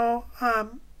international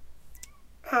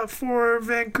for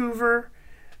Vancouver,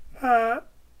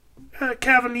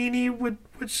 Cavallini would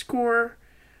score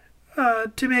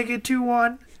to make it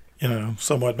 2-1.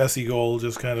 Somewhat messy goal,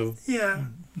 just kind of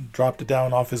dropped it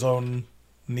down off his own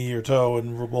knee or toe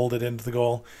and rolled it into the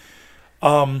goal.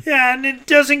 And it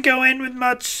doesn't go in with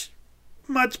much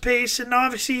pace, and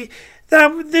obviously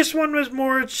this one was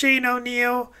more Shane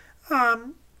O'Neill.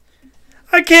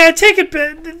 Okay, I take it,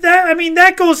 but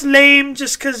that goes lame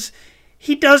just because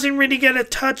he doesn't really get a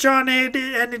touch on it,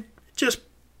 and it just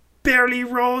barely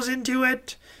rolls into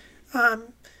it.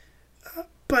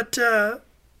 But that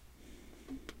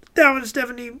was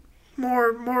definitely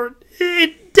more.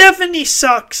 It definitely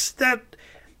sucks that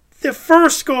the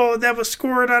first goal that was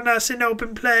scored on us in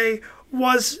open play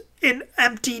was an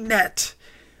empty net,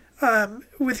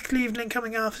 with Cleveland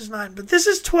coming off his line. But this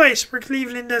is twice where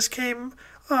Cleveland just came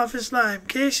off his line.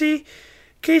 Casey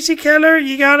Keller,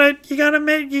 you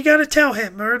gotta tell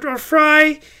him, or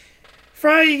Fry,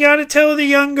 you gotta tell the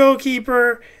young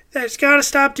goalkeeper that he's gotta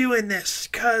stop doing this,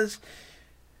 because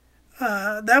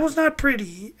that was not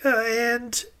pretty,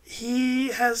 and he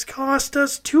has cost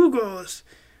us 2 goals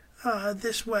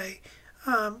this way.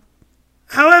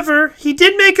 However, he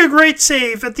did make a great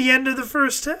save at the end of the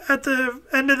first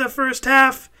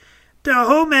half.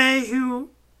 Dahomey,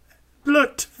 who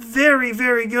looked very,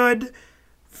 very good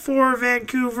for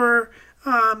Vancouver,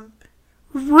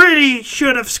 really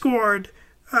should have scored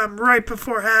right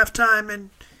before halftime, and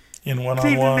in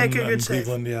one-on-one, and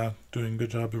Cleveland, doing a good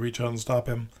job to reach out and stop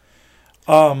him.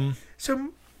 So,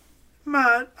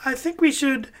 I think we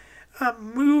should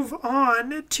move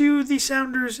on to the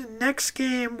Sounders' next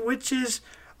game, which is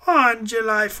on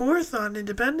July 4th, on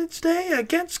Independence Day,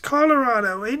 against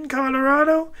Colorado. In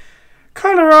Colorado,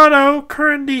 Colorado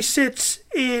currently sits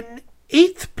in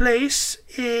 8th place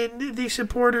in the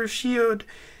Supporters' Shield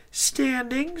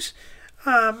standings.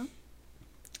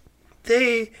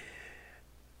 They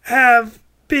have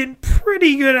been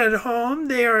pretty good at home.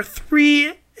 They are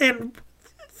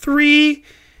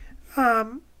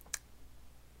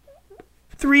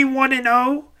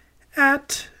 3-1-0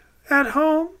 at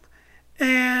home,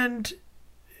 and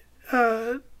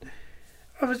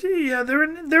obviously, they're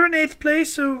in 8th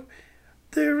place, so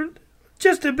they're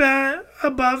just about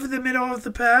above the middle of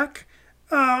the pack.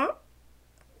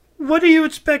 What are you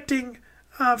expecting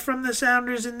from the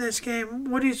Sounders in this game?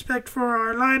 What do you expect for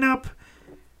our lineup?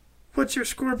 What's your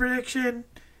score prediction?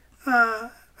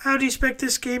 How do you expect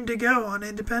this game to go on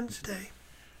Independence Day?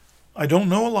 I don't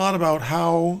know a lot about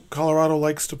how Colorado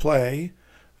likes to play.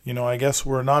 I guess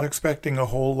we're not expecting a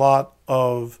whole lot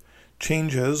of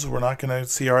changes. We're not going to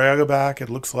see Arriaga back. It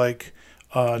looks like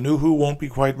Nuhu won't be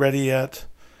quite ready yet.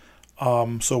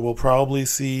 So we'll probably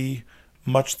see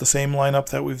much the same lineup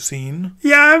that we've seen.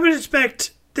 Yeah, I would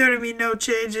expect there to be no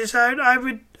changes.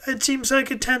 It seems like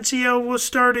Atencio will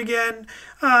start again.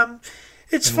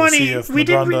 It's and funny. We'll see if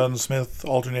Medranda and Smith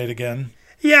alternate again.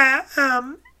 Yeah,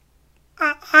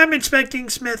 I'm expecting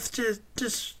Smith to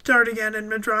start again,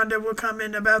 and Medranda will come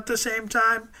in about the same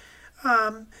time.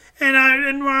 And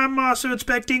I'm also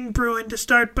expecting Bruin to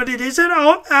start, but it is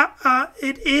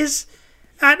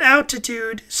at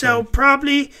altitude, so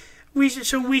probably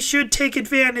we should take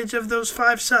advantage of those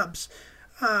 5 subs.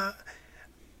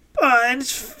 And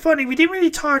it's funny, we didn't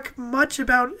really talk much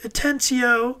about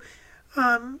Atencio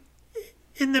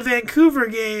in the Vancouver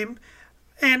game,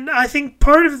 and I think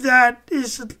part of that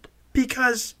is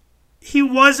because he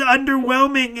was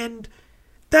underwhelming, and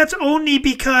that's only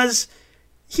because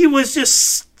he was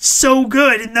just so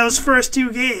good in those first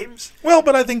 2 games. Well,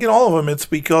 but I think in all of them, it's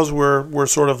because we're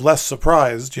sort of less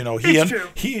surprised. He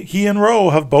and Rowe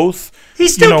have both. He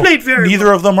still played very. Neither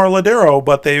well. of them are Ladero,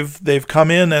 but they've come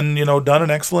in and done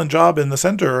an excellent job in the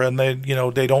center, and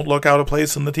they don't look out of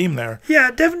place in the team there. Yeah,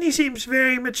 it definitely seems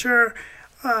very mature.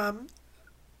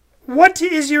 What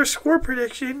is your score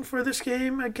prediction for this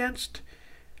game against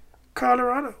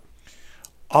Colorado?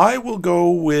 I will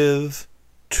go with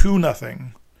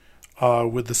 2-0.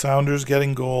 With the Sounders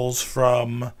getting goals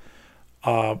from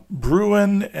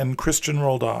Bruin and Christian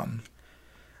Roldan.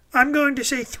 I'm going to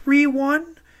say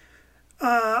 3-1.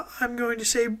 I'm going to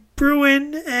say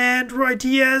Bruin and Roy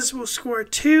Diaz will score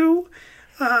 2.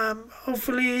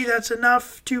 Hopefully that's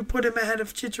enough to put him ahead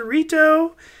of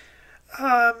Chicharito.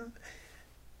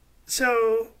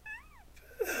 So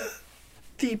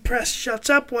the press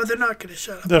shuts up. Well, they're not going to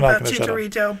shut up about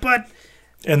Chicharito, but...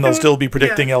 And they'll still be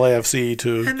predicting LAFC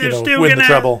to win the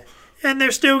treble. And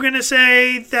they're still going to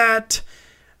say that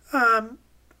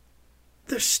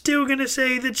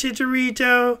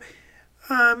Chicharito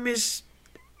is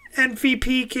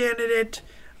MVP candidate.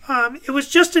 It was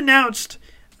just announced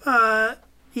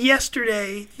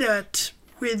yesterday that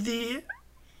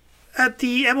at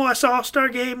the MLS All-Star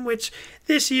Game, which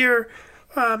this year,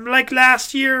 like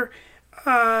last year,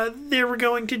 they were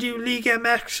going to do League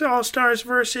MX All-Stars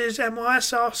versus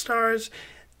MLS All-Stars.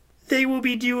 They will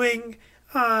be doing...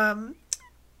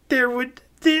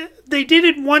 they did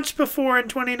it once before in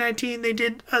 2019. They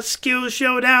did a skills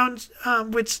showdown,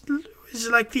 which is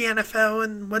like the NFL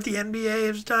and what the NBA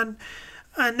has done.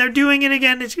 And they're doing it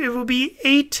again. It will be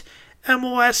 8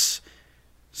 MLS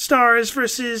stars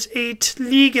versus 8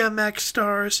 Liga MX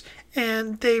stars.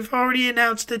 And they've already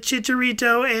announced that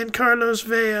Chicharito and Carlos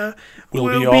Vela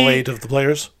will be all 8 of the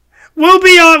players. Will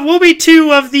be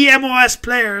 2 of the MLS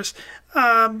players.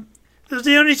 Those are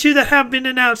the only two that have been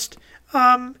announced.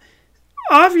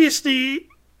 Obviously,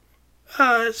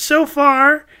 so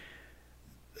far,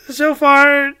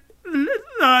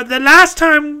 the last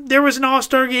time there was an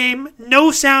All-Star game, no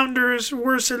Sounders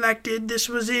were selected.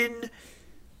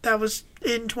 That was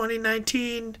in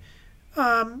 2019.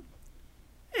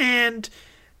 And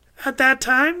at that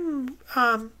time,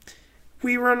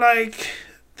 we were like,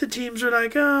 the teams were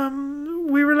like,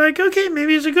 we were like, okay,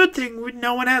 maybe it's a good thing.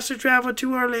 No one has to travel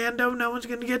to Orlando. No one's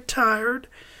going to get tired.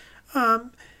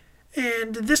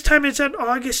 And this time it's on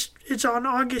August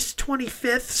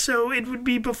 25th, so it would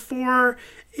be before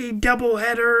the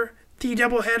doubleheader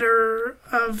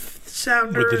of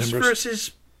Sounders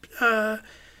versus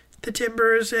the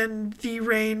Timbers and the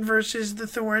Rain versus the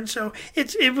Thorns. So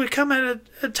it would come at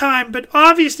a time, but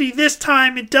obviously this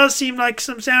time it does seem like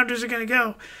some Sounders are going to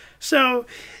go. So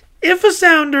if a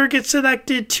Sounder gets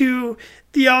selected to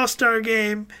the All-Star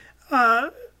game,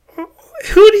 who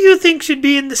do you think should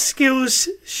be in the Skills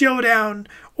Showdown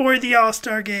or the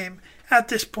All-Star game at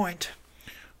this point?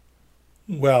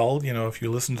 Well, if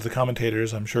you listen to the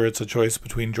commentators, I'm sure it's a choice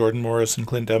between Jordan Morris and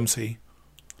Clint Dempsey.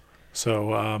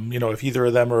 So, if either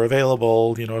of them are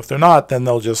available, if they're not, then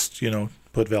they'll just,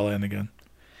 put Vela in again.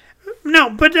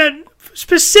 No, but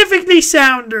specifically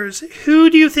Sounders, who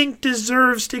do you think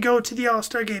deserves to go to the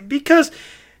All-Star game? Because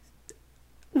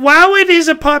while it is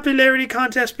a popularity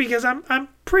contest, because I'm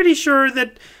pretty sure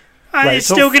that it's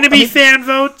still going to be fan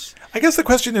votes. I guess the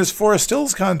question is, for a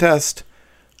stills contest,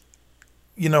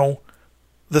 the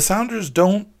Sounders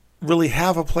don't really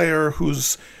have a player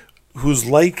who's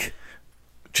like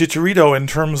Chicharito in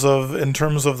terms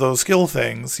of those skill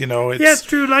things. It's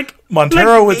true. Like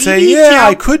Montero would say,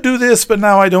 I could do this, but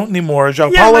now I don't anymore.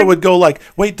 João Paulo would go like,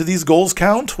 wait, do these goals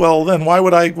count? Well, then why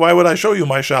would I show you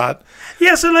my shot?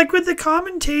 Yeah, so like with the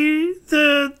commentary,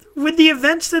 with the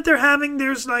events that they're having,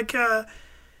 there's like a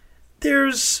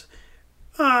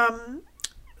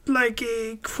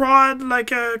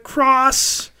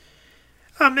cross.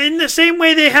 In the same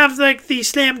way they have like the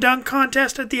slam dunk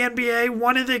contest at the NBA,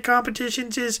 one of the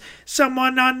competitions is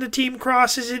someone on the team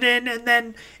crosses it in, and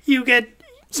then you get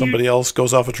somebody else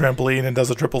goes off a trampoline and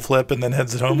does a triple flip and then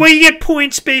heads it home. Well, you get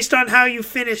points based on how you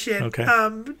finish it. Okay.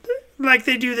 Like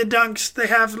they do the dunks, they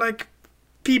have like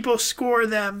people score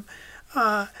them.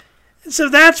 So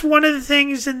that's one of the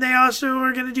things, and they also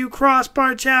are going to do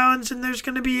crossbar challenge, and there's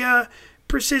going to be a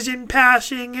precision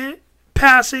passing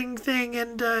thing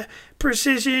and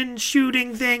precision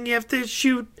shooting thing. You have to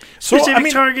shoot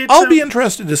specific targets. I'll be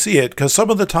interested to see it, because some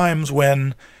of the times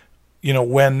when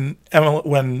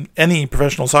any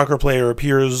professional soccer player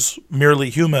appears merely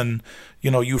human,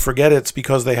 you forget it's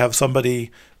because they have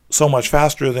somebody so much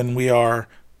faster than we are,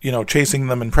 chasing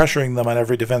them and pressuring them on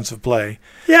every defensive play.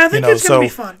 Yeah, I think it's going to be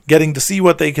fun. Getting to see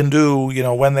what they can do,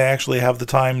 when they actually have the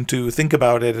time to think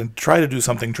about it and try to do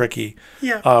something tricky,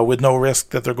 with no risk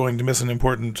that they're going to miss an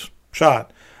important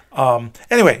shot.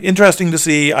 Anyway, interesting to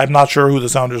see. I'm not sure who the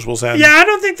Sounders will send. Yeah, I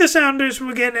don't think the Sounders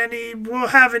will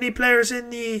have any players in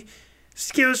the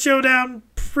Skills Showdown,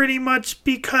 pretty much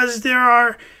because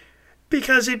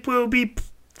it will be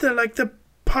the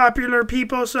popular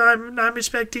people. So I'm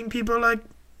expecting people like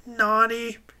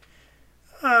Nani,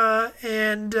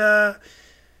 and the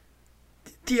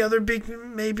other big,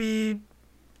 maybe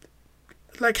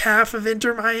like half of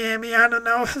Inter Miami. I don't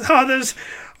know. all this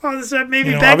stuff.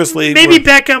 Maybe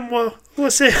Beckham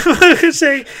will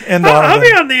say and I'll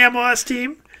be on the MLS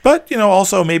team. But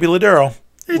also maybe Ladero.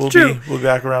 We'll be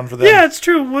back around for that. Yeah, it's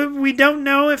true. We don't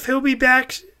know if he'll be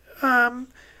back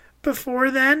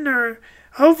before then, or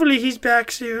hopefully he's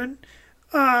back soon.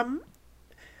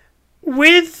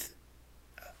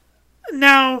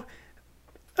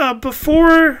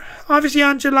 Before, obviously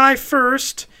on July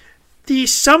 1st, the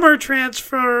summer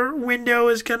transfer window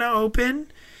is going to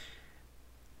open.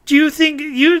 Do you think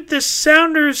the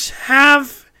Sounders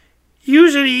have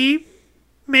usually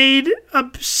made a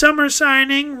summer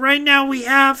signing? Right now we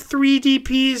have 3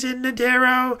 DPs in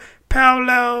Nadero,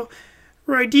 Paulo,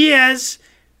 Roy Diaz.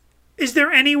 Is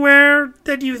there anywhere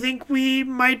that you think we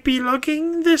might be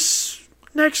looking this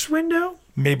next window?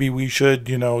 Maybe we should,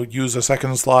 use a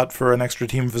second slot for an extra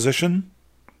team physician.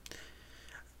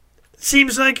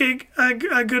 Seems like a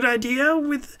good idea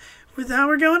with how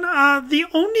we're going. The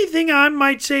only thing I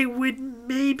might say would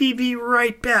maybe be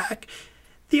right back.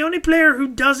 The only player who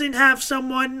doesn't have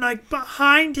someone like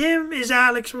behind him is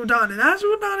Alex Roldan, and Alex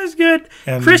Roldan is good.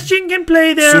 And Christian can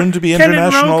play there. Soon to be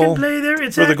international can play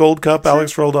there. For the Gold Cup,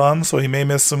 Alex Roldan, so he may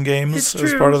miss some games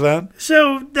as part of that.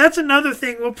 So that's another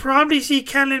thing. We'll probably see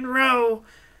Kellen Rowe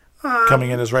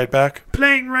coming in as right back,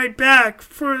 playing right back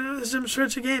for some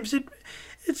sorts of games.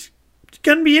 It's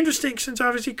going to be interesting since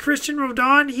obviously Christian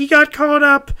Rodon, he got called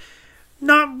up.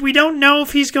 We don't know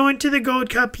if he's going to the Gold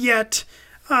Cup yet,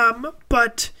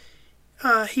 but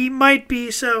he might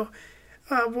be. So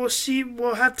we'll see.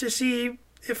 We'll have to see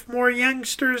if more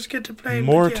youngsters get to play.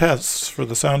 More tests for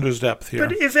the Sounders' depth here.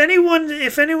 But if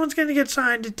anyone's going to get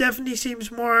signed, it definitely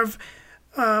seems more of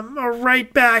a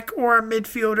right back or a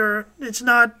midfielder. It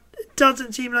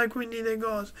doesn't seem like we need their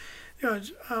goals.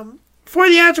 For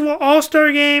the actual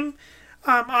All-Star game,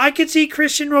 I could see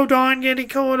Christian Rodon getting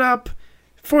called up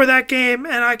for that game,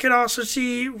 and I could also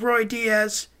see Roy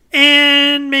Diaz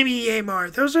and maybe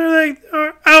Yeimar. Those are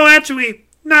actually,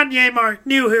 not Yeimar,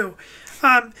 Nuhu.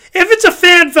 If it's a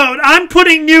fan vote, I'm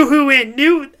putting Nuhu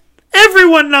in.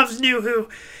 Everyone loves Nuhu.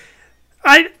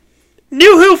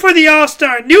 Nuhu for the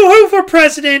All-Star. Nuhu for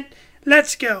president.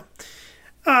 Let's go.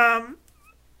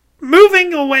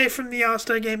 Moving away from the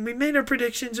All-Star game, we made our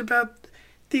predictions about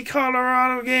the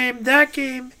Colorado game. That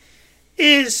game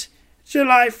is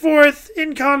July 4th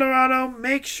in Colorado.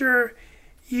 Make sure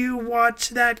you watch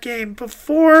that game.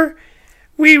 Before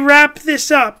we wrap this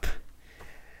up,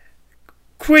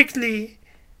 quickly,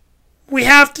 we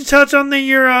have to touch on the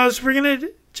Euros. We're going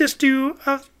to just do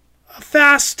a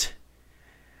fast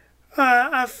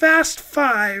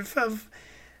five of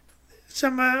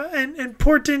some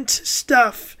important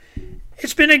stuff.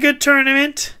 It's been a good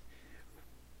tournament.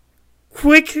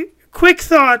 Quick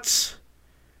thoughts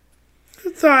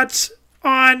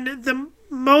on the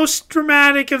most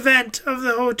dramatic event of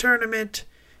the whole tournament.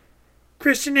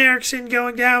 Christian Eriksen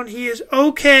going down. He is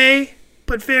okay,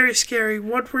 but very scary.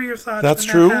 What were your thoughts? That's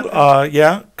true.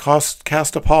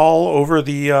 Cast a pall over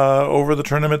the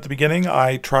tournament at the beginning.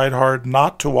 I tried hard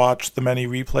not to watch the many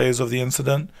replays of the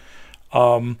incident.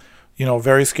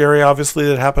 Very scary. Obviously,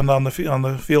 that happened on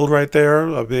the field right there.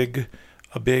 A big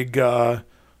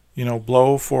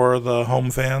blow for the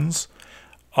home fans.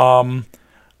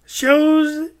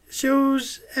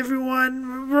 Shows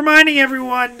everyone, reminding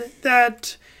everyone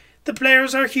that the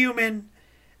players are human,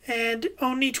 and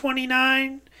only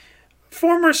 29.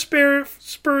 Former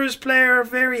Spurs player,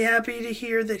 very happy to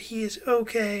hear that he is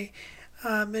okay.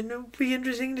 And it'll be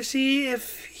interesting to see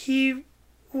if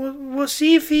we'll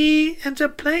see if he ends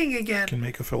up playing again. Can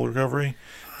make a full recovery.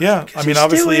 Yeah, I mean,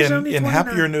 obviously, in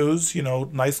happier news,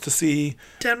 nice to see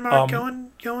Denmark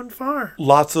going far.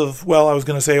 Lots of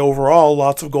overall,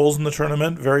 lots of goals in the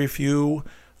tournament. Very few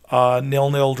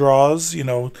 0-0 draws.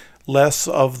 Less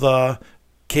of the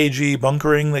cagey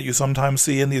bunkering that you sometimes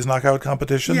see in these knockout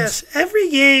competitions. Yes, every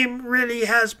game really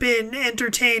has been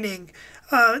entertaining.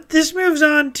 This moves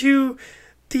on to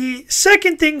the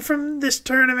second thing from this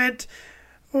tournament.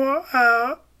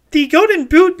 The Golden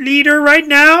Boot leader right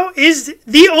now is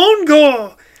the own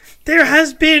goal. There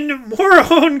has been more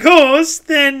own goals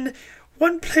than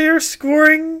one player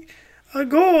scoring a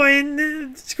goal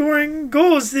and scoring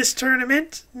goals this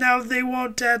tournament. Now they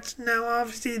won't. Now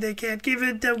obviously they can't give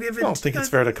it. They'll give it. I don't think it's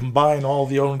fair to combine all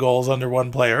the own goals under one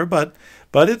player, but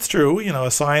it's true.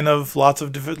 A sign of lots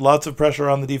of pressure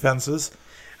on the defenses.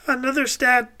 Another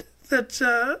stat that's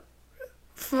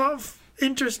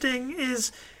interesting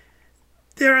is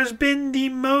there has been the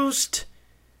most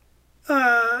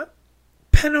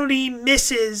penalty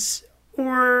misses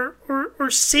or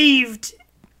saved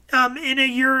in a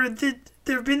Euro.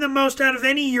 There have been the most out of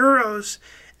any Euros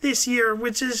this year,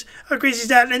 which is a crazy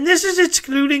stat. And this is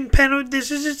excluding penalty. This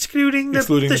is excluding the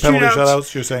penalty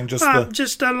shutouts. You're saying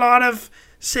just a lot of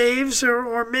saves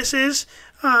or misses.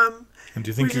 And do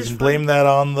you think you can blame that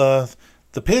on the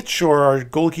pitch, or are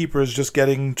goalkeepers just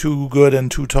getting too good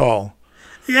and too tall?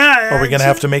 Yeah. Are we going to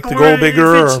have to make the goal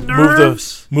bigger, or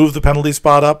move the penalty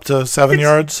spot up to 7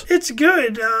 yards? It's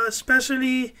good,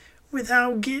 especially with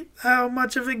how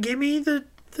much of a gimme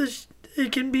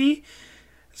it can be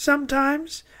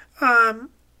sometimes.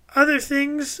 Other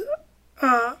things.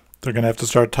 They're going to have to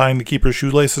start tying the keeper's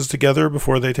shoelaces together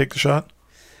before they take the shot?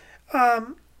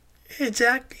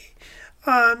 Exactly.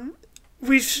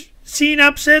 We've seen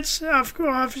upsets,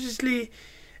 obviously,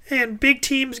 and big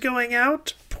teams going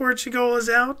out. Portugal is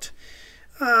out.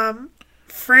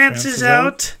 France is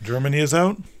out. Germany is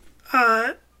out.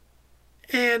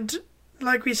 And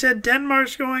like we said,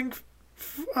 Denmark's going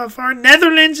far.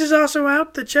 Netherlands is also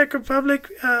out. The Czech Republic,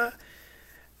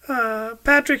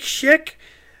 Patrick Schick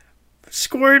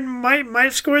might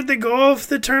have scored the goal of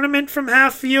the tournament from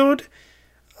half field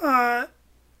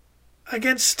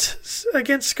against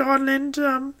Scotland.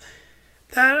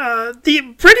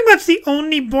 Pretty much the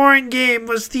only boring game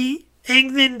was the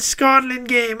England-Scotland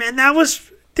game, and that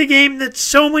was the game that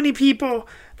so many people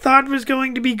thought was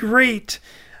going to be great,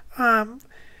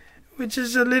 which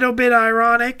is a little bit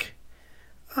ironic.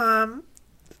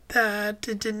 that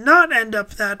it did not end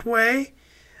up that way.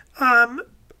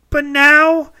 But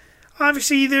now,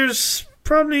 obviously, there's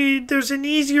an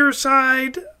easier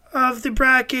side of the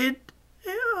bracket.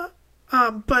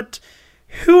 But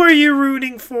who are you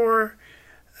rooting for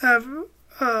out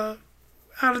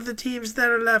of the teams that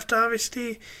are left,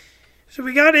 obviously? So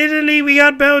we got Italy, we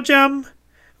got Belgium,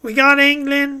 we got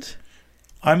England.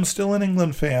 I'm still an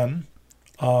England fan.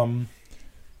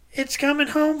 It's coming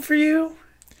home for you?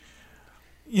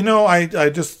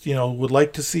 I just, would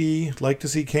like to see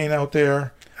Kane out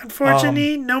there.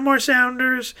 Unfortunately, no more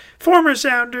Sounders. Former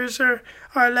Sounders are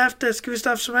left as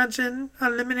Gustav Svensson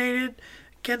eliminated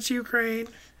against Ukraine.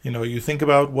 You think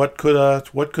about what could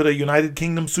a United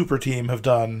Kingdom super team have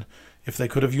done if they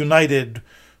could have united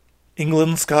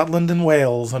England, Scotland, and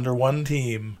Wales under one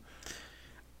team.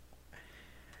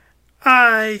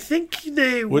 I think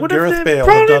they would Gareth have Bale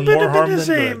have done more harm than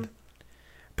good?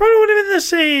 Probably would have been the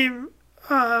same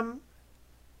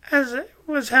as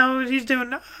was how he's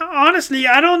doing. Honestly,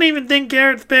 I don't even think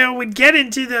Gareth Bale would get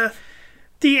into the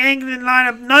England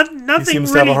lineup. Nothing. He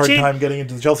seems to have a hard time getting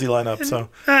into the Chelsea lineup. So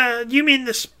you mean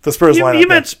the Spurs lineup? You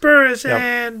meant Spurs, yep.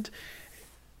 And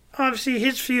obviously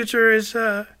his future is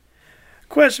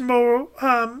questionable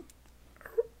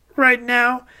right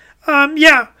now.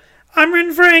 Yeah, I'm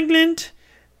rooting for England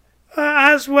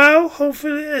as well.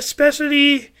 Hopefully,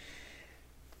 especially.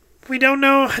 We don't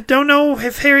know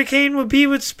if Harry Kane will be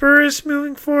with Spurs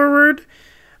moving forward.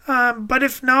 But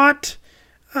if not,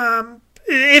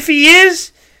 if he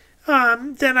is,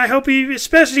 then I hope he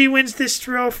especially wins this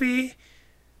trophy.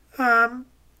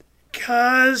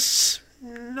 Because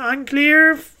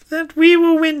unclear that we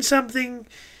will win something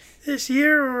this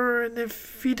year, and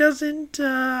if he doesn't,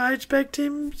 I expect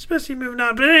him, especially moving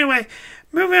on. But anyway,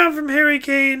 moving on from Harry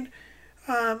Kane,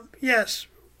 yes,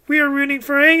 we are rooting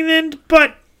for England,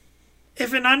 but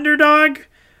if an underdog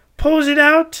pulls it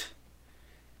out,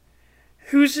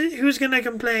 who's gonna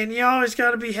complain? You always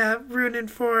gotta be rooting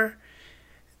for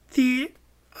the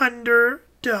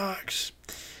underdogs.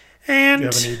 And do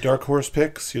you have any dark horse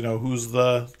picks? Who's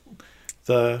the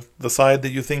side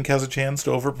that you think has a chance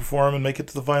to overperform and make it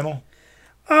to the final?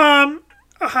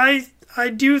 I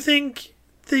do think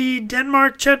the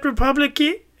Denmark-Czech Republic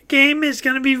game is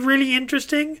going to be really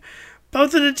interesting.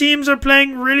 Both of the teams are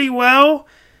playing really well.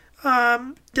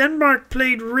 Denmark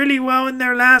played really well in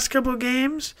their last couple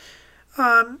games.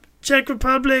 Czech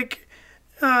Republic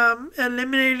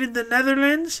eliminated the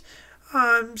Netherlands.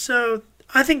 So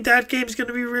I think that game's going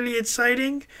to be really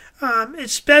exciting,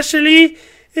 especially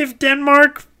if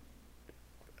Denmark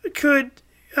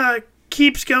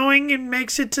keeps going and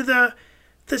makes it to the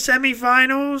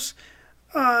semifinals.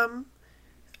 And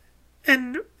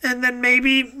then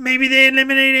maybe they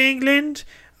eliminate England.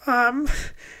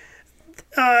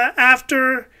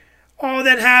 After all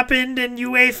that happened and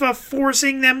UEFA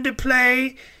forcing them to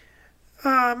play,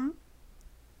 or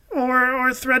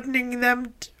threatening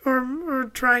them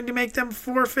or trying to make them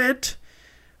forfeit.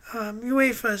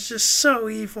 UEFA is just so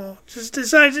evil. Just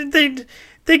decided they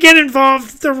get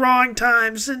involved at the wrong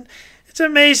times, and it's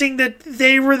amazing that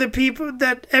they were the people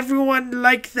that everyone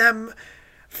liked them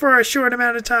for a short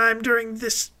amount of time during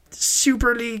this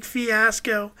Super League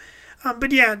fiasco.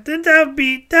 But yeah, that would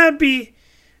be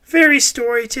very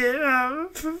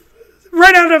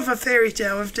right out of a fairy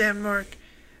tale if Denmark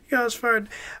goes forward.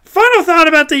 Final thought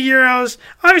about the Euros.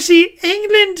 Obviously,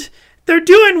 England, they're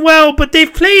doing well, but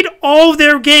they've played all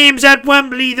their games at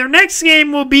Wembley. Their next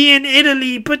game will be in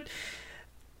Italy, but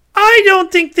I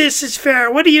don't think this is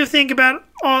fair. What do you think about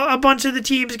a bunch of the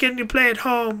teams getting to play at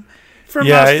home for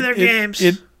most of their games?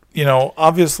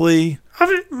 Obviously,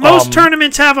 most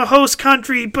tournaments have a host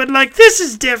country, but this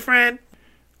is different.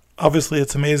 Obviously,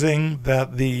 it's amazing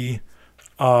that the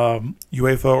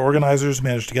UEFA organizers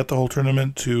managed to get the whole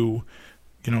tournament to,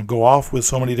 go off with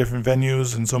so many different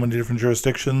venues and so many different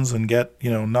jurisdictions and get,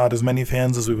 not as many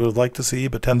fans as we would have liked to see,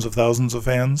 but tens of thousands of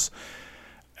fans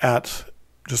at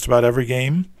just about every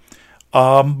game.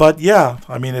 But yeah,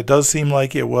 it does seem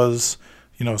like it was,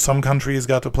 some countries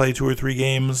got to play 2 or 3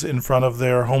 games in front of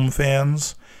their home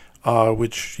fans,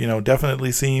 which,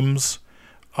 definitely seems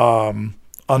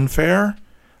unfair.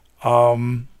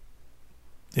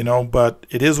 But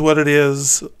it is what it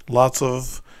is. Lots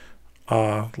of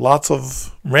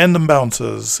random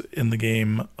bounces in the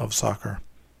game of soccer.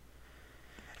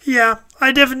 Yeah,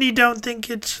 I definitely don't think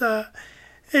it's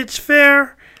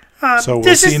fair. So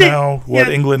we'll see now what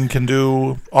England can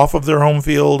do off of their home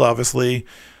field. Obviously,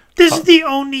 this is the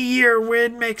only year where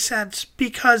it makes sense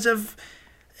because of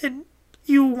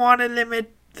you want to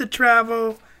limit the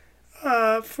travel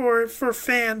for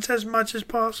fans as much as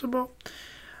possible.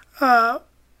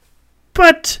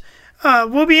 But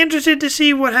we'll be interested to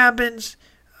see what happens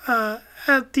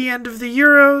at the end of the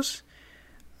Euros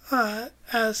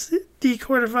as the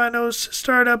quarterfinals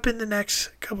start up in the next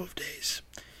couple of days.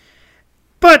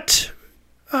 But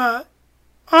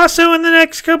also in the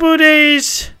next couple of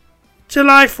days,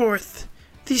 July 4th,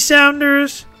 the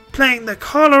Sounders playing the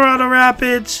Colorado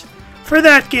Rapids. For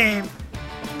that game,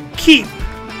 keep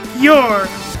your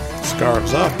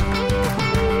scarves up.